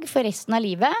valg for resten av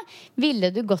livet, ville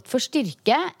du gått for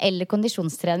styrke eller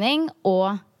kondisjonstrening,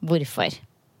 og hvorfor?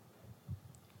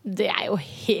 Det er jo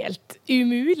helt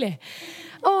umulig.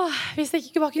 Hvis jeg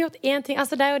ikke bare kunne gjort én ting.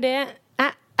 Altså det er jo det,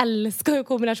 jeg elsker jo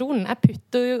kombinasjonen. Jeg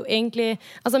putter jo egentlig,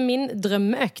 altså min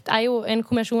drømmeøkt er jo en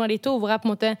kombinasjon av de to, hvor jeg på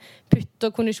en måte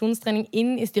putter kondisjonstrening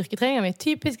inn i styrketreninga mi.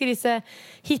 Typisk i disse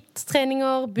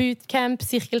hit-treninger, bootcamp,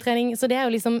 sirkeltrening. Så det er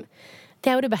jo liksom, det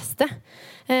er jo det beste.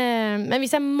 Men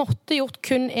hvis jeg måtte gjort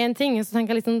kun én ting, så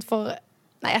tenker jeg liksom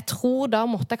jeg tror da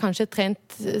måtte jeg kanskje trent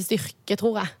styrke,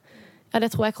 tror jeg. Ja,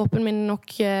 det tror jeg kroppen min nok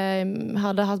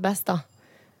hadde hatt best da.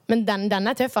 Men den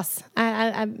er tøff, ass.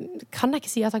 Kan jeg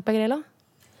ikke si ja takk begge deler?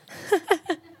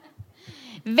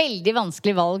 Veldig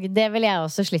vanskelig valg. Det vil jeg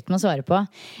også slitt med å svare på.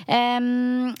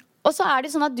 Og så er det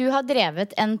sånn at du har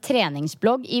drevet en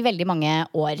treningsblogg i veldig mange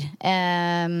år.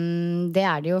 Det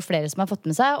er det jo flere som har fått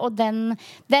med seg. Og den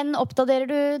oppdaterer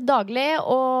du daglig,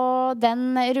 og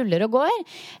den ruller og går.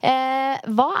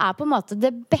 Hva er på en måte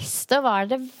det beste, og hva er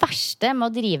det verste med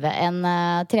å drive en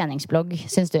treningsblogg,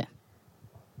 synes du?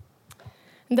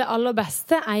 Det aller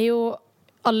beste er jo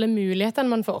alle mulighetene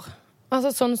man får. Altså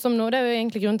sånn som nå, det er jo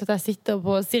egentlig grunnen til at jeg sitter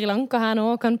på Sri Lanka her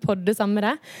nå og kan podde sammen med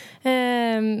deg.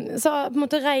 Så på en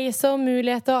måte reiser,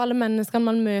 muligheter, alle menneskene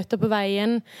man møter på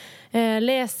veien,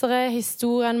 lesere,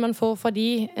 historien man får fra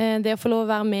de, det å få lov å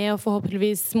være med og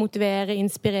forhåpentligvis motivere,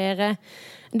 inspirere,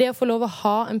 det å få lov å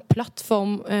ha en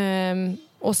plattform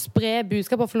og spre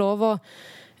budskap og få lov å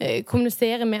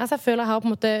kommunisere med. Altså jeg føler jeg har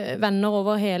på en måte venner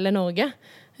over hele Norge.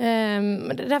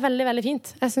 Det er veldig, veldig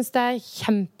fint. Jeg synes det er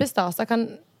kjempestas.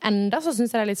 Så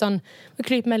synes jeg det er litt sånn, å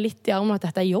klype meg litt i armen at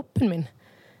dette er jobben min.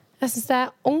 Jeg synes det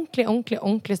er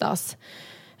ordentlig stas.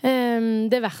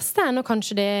 Det verste er nå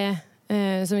kanskje det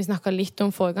som vi snakket litt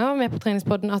om forrige gang med på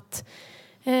treningspodden, at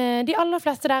de aller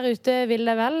fleste der ute vil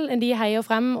det vel, de heier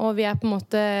frem, og vi er på en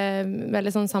måte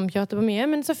veldig sånn samkjørte på mye,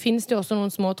 men så finnes det også noen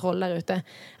små troll der ute.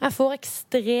 Jeg får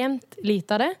ekstremt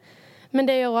lite av det, men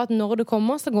det gjør at når det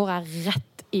kommer, så går jeg rett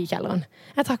i kjelleren.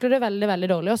 Jeg takler det veldig, veldig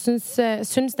dårlig, og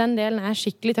synes den delen er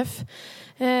skikkelig tøff.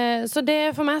 Så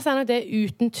det for meg så er nok det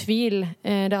uten tvil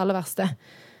det aller verste.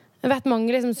 Jeg vet mange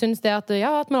liksom synes det at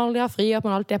man aldri har fri, at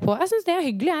man alltid er på. Jeg synes det er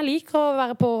hyggelig, jeg liker å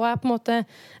være på, og jeg på en måte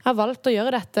har valgt å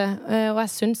gjøre dette, og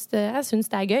jeg synes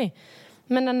det er gøy.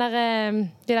 Men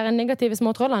de der negative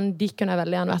små trollene, de kunne jeg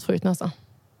veldig gjerne vært foruten, altså.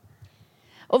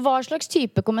 Og hva slags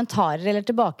type kommentarer eller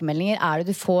tilbakemeldinger er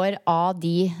det du får av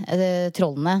de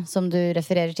trollene som du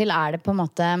refererer til? Er det på en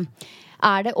måte,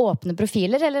 er det åpne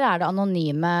profiler, eller er det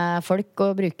anonyme folk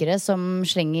og brukere som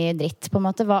slenger dritt, på en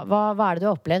måte? Hva er det du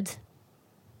har opplevd?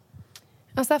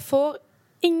 Altså, jeg får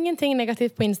ingenting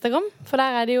negativt på Instagram, for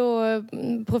der er det jo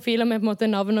profiler med på en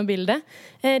måte navn og bilde.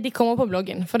 De kommer på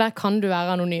bloggen, for der kan du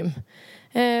være anonym.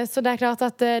 Så det er klart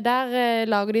at der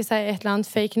lager de seg et eller annet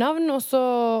fake navn, og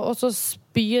så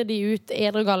spyr de ut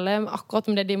edre galle akkurat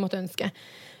om det de måtte ønske.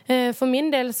 For min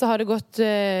del så har det gått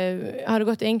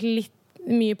egentlig litt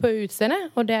mye på utseende,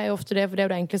 og det er jo ofte det, for det er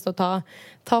jo det enkleste å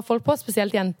ta folk på,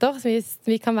 spesielt jenter, så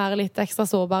vi kan være litt ekstra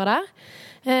sårbare der.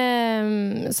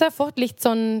 Så jeg har fått litt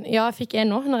sånn, jeg fikk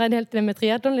en nå, når jeg delte det med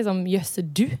triathlon, liksom, jøsse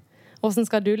du? Hvordan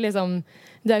skal du liksom,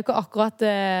 det er jo ikke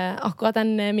akkurat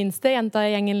den minste jenta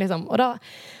i gjengen liksom, og da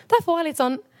får jeg litt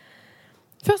sånn,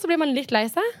 først så blir man litt lei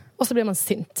seg, og så blir man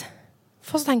sint.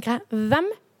 For så tenker jeg, hvem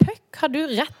pøkk har du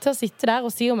rett til å sitte der og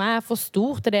si om jeg er for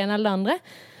stor til det ene eller det andre?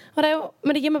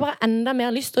 Men det gir meg bare enda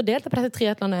mer lyst til å delta på dette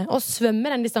triathlonet, og svømme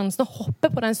den distansen, og hoppe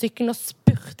på den sykkelen, og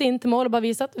spurte inn til mål, og bare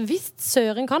vise at visst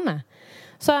søren kan jeg.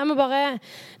 Så jeg må bare,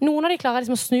 noen av de klarer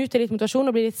liksom å snu til litt motivasjon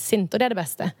og bli litt sint, og det er det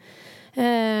beste.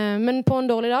 Men på en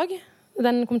dårlig dag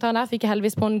Den kommentaren der fikk jeg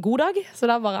heldigvis på en god dag, så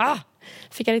da bare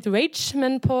fikk jeg litt rage.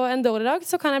 Men på en dårlig dag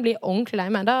så kan jeg bli ordentlig lei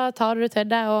meg. Da tar du det til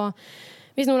deg,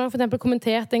 og hvis noen har for eksempel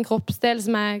kommentert en kroppsdel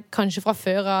som jeg kanskje fra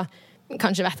før av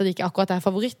kanskje vet at det ikke akkurat er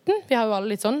favoritten, vi har jo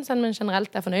alle litt sånn, selv om en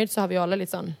generelt er fornøyd, så har vi jo alle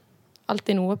litt sånn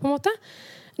alltid noe på en måte.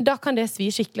 Da kan det svi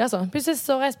skikkelig, altså. Plutselig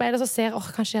står jeg i speilet og ser,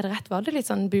 kanskje jeg hadde rett, var det litt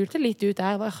sånn, bulte litt ut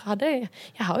der,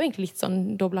 jeg har jo egentlig litt sånn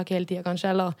dobbelthake hele tiden,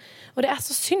 kanskje, og det er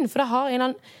så synd, for da har en eller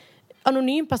annen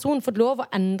anonym person fått lov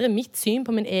å endre mitt syn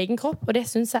på min egen kropp, og det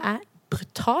synes jeg er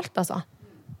brutalt, altså.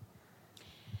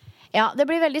 Ja, det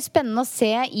blir veldig spennende å se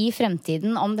i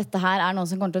fremtiden om dette her er noe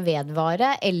som kommer til å vedvare,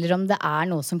 eller om det er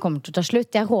noe som kommer til å ta slutt.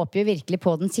 Jeg håper jo virkelig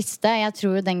på den siste. Jeg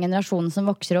tror jo den generasjonen som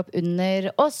vokser opp under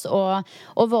oss,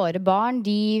 og våre barn,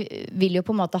 de vil jo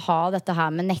på en måte ha dette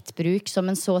her med nettbruk som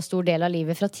en så stor del av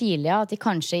livet fra tidlig, at de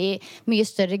kanskje i mye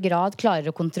større grad klarer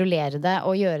å kontrollere det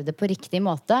og gjøre det på riktig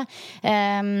måte.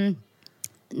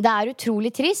 Det er utrolig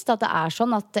trist at det er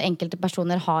sånn at enkelte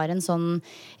personer har et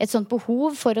sånt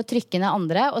behov for å trykke ned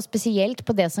andre, og spesielt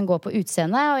på det som går på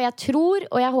utseende. Og jeg tror,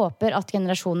 og jeg håper at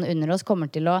generasjonen under oss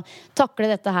kommer til å takle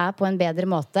dette her på en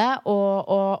bedre måte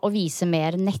og vise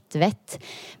mer nettvett.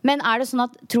 Men er det sånn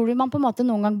at, tror du man på en måte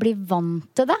noen gang blir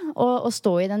vant til det å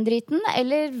stå i den driten,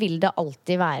 eller vil det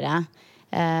alltid være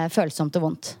følsomt og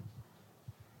vondt?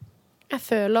 Jeg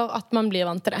føler at man blir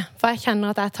vant til det. For jeg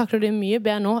kjenner at jeg takler det mye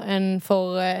bedre nå enn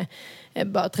for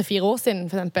bare 3-4 år siden,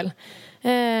 for eksempel.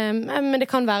 Men det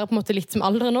kan være på en måte litt som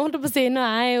alderen nå. Nå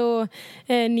er jeg jo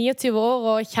 29 år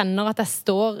og kjenner at jeg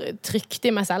står trygt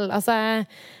i meg selv. Altså,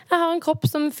 jeg har en kropp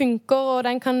som funker, og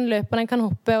den kan løpe, og den kan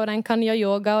hoppe, og den kan gjøre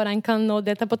yoga, og den kan nå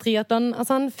delta på triathlon.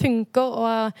 Altså, den funker, og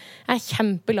jeg er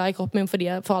kjempeglad i kroppen min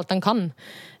for alt den kan.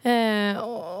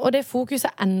 Og det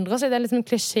fokuset endrer seg. Det er liksom en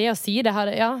klisjé å si det,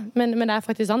 ja, men det er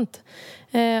faktisk sant.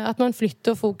 At man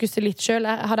flytter fokuset litt selv.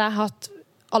 Hadde jeg hatt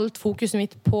alt fokuset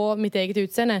mitt på mitt eget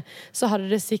utseende, så hadde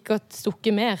det sikkert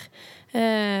stukket mer.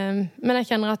 Men jeg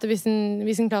kjenner at hvis en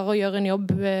klarer å gjøre en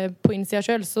jobb på innsida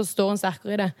selv, så står en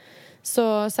sterkere i det. Så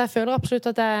jeg føler absolutt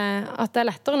at det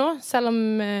er lettere nå, selv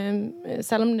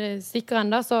om det stikker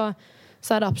enda, så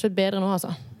er det absolutt bedre nå,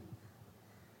 altså.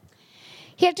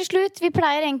 Helt til slutt, vi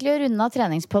pleier egentlig å runde av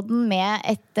treningspodden med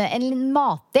en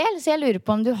matdel, så jeg lurer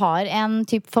på om du har en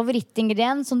typ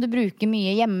favorittingrediens som du bruker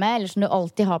mye hjemme, eller som du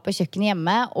alltid har på kjøkkenet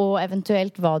hjemme, og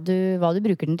eventuelt hva du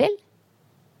bruker den til?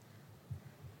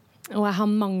 Og jeg har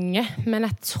mange, men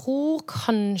jeg tror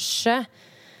kanskje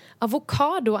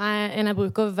avokado er en jeg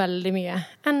bruker veldig mye.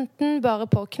 Enten bare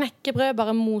på knekkebrød,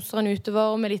 bare moser den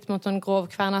utover med litt sånn grov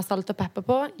kvernet salt og pepper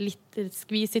på, litt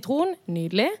skvis sitron,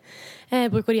 nydelig. Jeg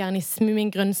bruker det gjerne i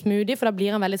min grønn smoothie, for da blir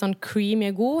den veldig sånn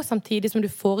creamy og god, samtidig som du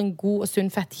får en god og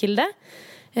sunn fettkilde.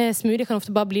 Smoothie kan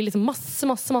ofte bare bli liksom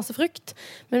masse frukt,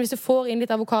 men hvis du får inn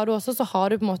litt avokado også, så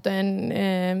har du på en måte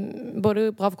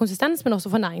både bra for konsistens, men også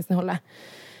for næringsinnholdet.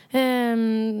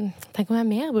 Tenk om jeg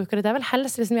mer bruker det. Det er vel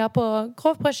helst liksom vi har på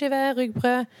grovbrødskive,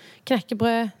 ryggbrød,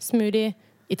 knekkebrød, smoothie,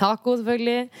 i taco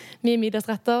selvfølgelig, mye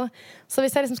middagsretter. Så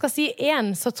hvis jeg liksom skal si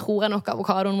en, så tror jeg nok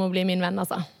avokadoen må bli min venn,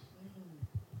 altså.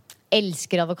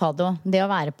 Elsker avokado. Det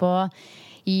å være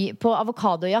på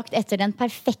avokadojakt etter den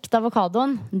perfekte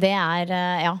avokadoen, det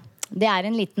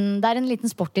er en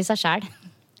liten sport i seg selv.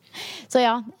 Så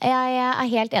ja, jeg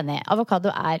er helt enig.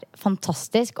 Avokado er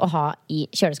fantastisk å ha i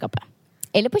kjøleskapet.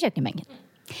 Eller på kjøkkenbenken.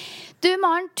 Du,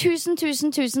 Maren, tusen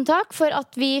takk for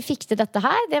at vi fikk til dette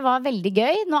her. Det var veldig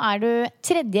gøy. Nå er du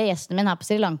tredje gjesten min her på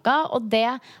Sri Lanka, og det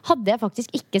hadde jeg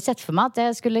faktisk ikke sett for meg, at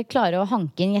jeg skulle klare å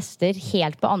hanke inn gjester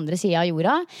helt på andre siden av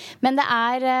jorda. Men det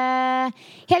er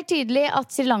helt tydelig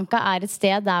at Sri Lanka er et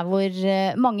sted der hvor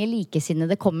mange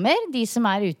likesinnede kommer. De som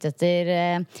er ute etter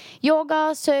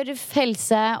yoga, surf,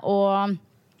 helse og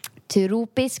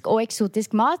tropisk og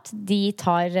eksotisk mat, de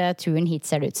tar turen hit,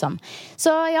 ser det ut som.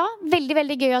 Så ja,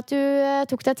 veldig gøy at du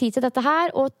tok deg tid til dette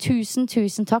her, og tusen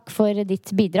takk for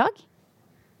ditt bidrag.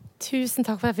 Tusen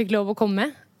takk for at jeg fikk lov å komme.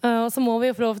 Og så må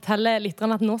vi jo få lov å fortelle litt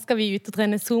at nå skal vi ut og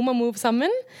trene Zuma Move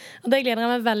sammen, og det gleder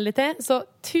jeg meg veldig til. Så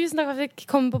tusen takk for at jeg fikk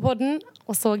komme på podden,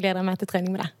 og så gleder jeg meg til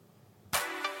trening med deg.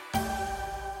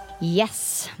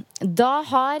 Yes. Da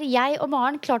har jeg og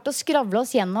Maren klart å skravle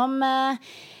oss gjennom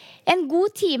en god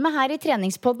time her i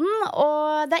treningspodden,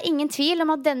 og det er ingen tvil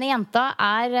om at denne jenta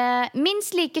er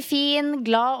minst like fin,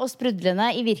 glad og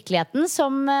sprudlende i virkeligheten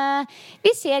som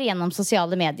vi ser gjennom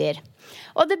sosiale medier.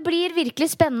 Og det blir virkelig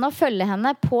spennende å følge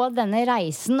henne på denne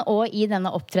reisen og i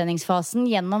denne opptreningsfasen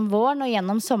gjennom våren og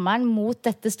gjennom sommeren mot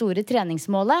dette store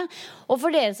treningsmålet. Og for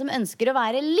dere som ønsker å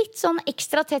være litt sånn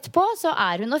ekstra tett på, så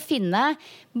er hun å finne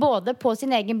både på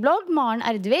sin egen blogg, Maren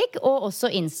Erdvik, og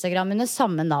også Instagram under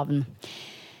samme navn.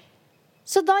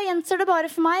 Så da gjenstår det bare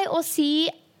for meg å si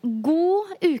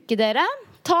god uke, dere.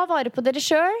 Ta vare på dere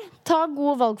selv, ta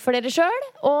gode valg for dere selv,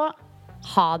 og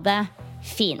ha det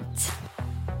fint.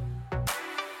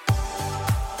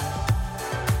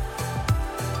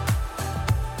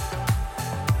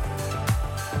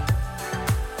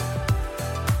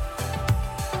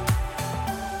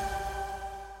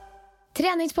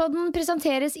 Treningspodden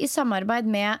presenteres I samarbeid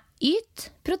med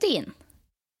Yt Protein.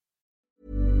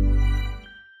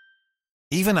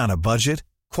 Even on a budget,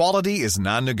 quality is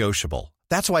non-negotiable.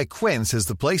 That's why Quince is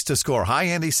the place to score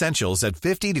high-end essentials at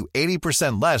 50 to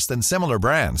 80% less than similar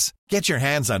brands. Get your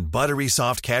hands on buttery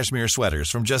soft cashmere sweaters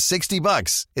from just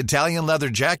 $60, Italian leather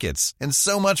jackets, and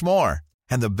so much more.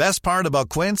 And the best part about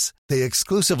Quince, they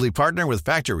exclusively partner with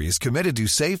factories committed to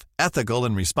safe, ethical,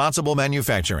 and responsible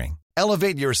manufacturing.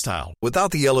 Elevate your style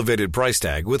without the elevated price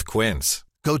tag with Quince.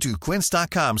 Go to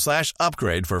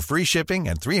quince.com/upgrade for free shipping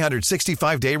and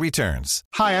 365-day returns.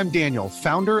 Hi, I'm Daniel,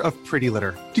 founder of Pretty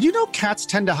Litter. Did you know cats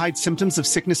tend to hide symptoms of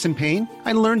sickness and pain?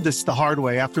 I learned this the hard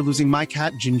way after losing my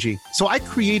cat, Gingy. So I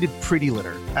created Pretty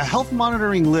Litter, a health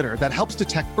monitoring litter that helps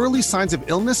detect early signs of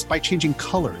illness by changing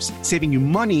colors, saving you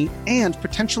money and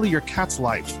potentially your cat's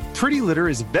life. Pretty Litter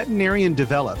is veterinarian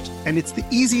developed, and it's the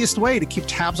easiest way to keep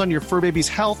tabs on your fur baby's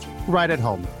health right at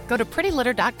home. Go to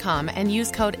prettylitter.com and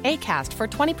use code ACAST for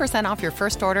 20% off your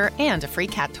first order and a free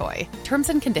cat toy. Terms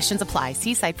and conditions apply.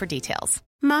 See site for details.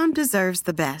 Mom deserves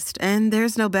the best, and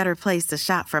there's no better place to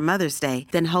shop for Mother's Day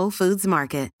than Whole Foods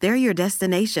Market. They're your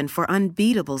destination for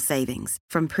unbeatable savings,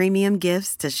 from premium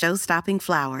gifts to show-stopping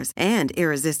flowers and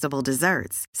irresistible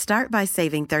desserts. Start by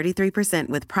saving 33%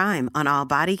 with Prime on all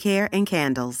body care and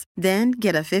candles. Then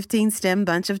get a 15-stem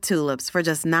bunch of tulips for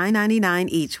just $9.99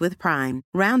 each with Prime.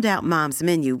 Round out Mom's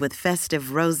menu with festive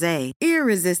rosé,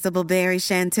 irresistible berry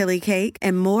chantilly cake,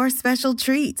 and more special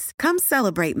treats. Come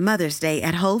celebrate Mother's Day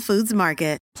at Whole Foods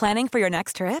Market. Planning for your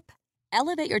next trip?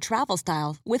 Elevate your travel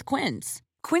style with Quince.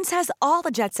 Quince has all the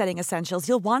jet-setting essentials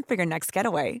you'll want for your next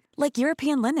getaway, like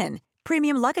European linen,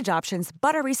 premium luggage options,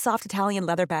 buttery soft Italian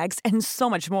leather bags, and so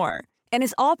much more. And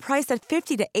is all priced at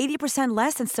 50 to 80%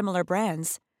 less than similar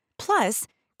brands. Plus,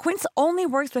 Quince only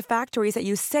works with factories that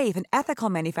use safe and ethical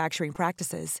manufacturing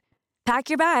practices. Pack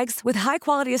your bags with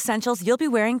high-quality essentials you'll be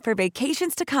wearing for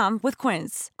vacations to come with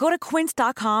Quince. Go to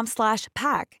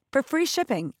quince.com/pack for free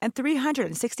shipping and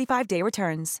 365-day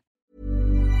returns.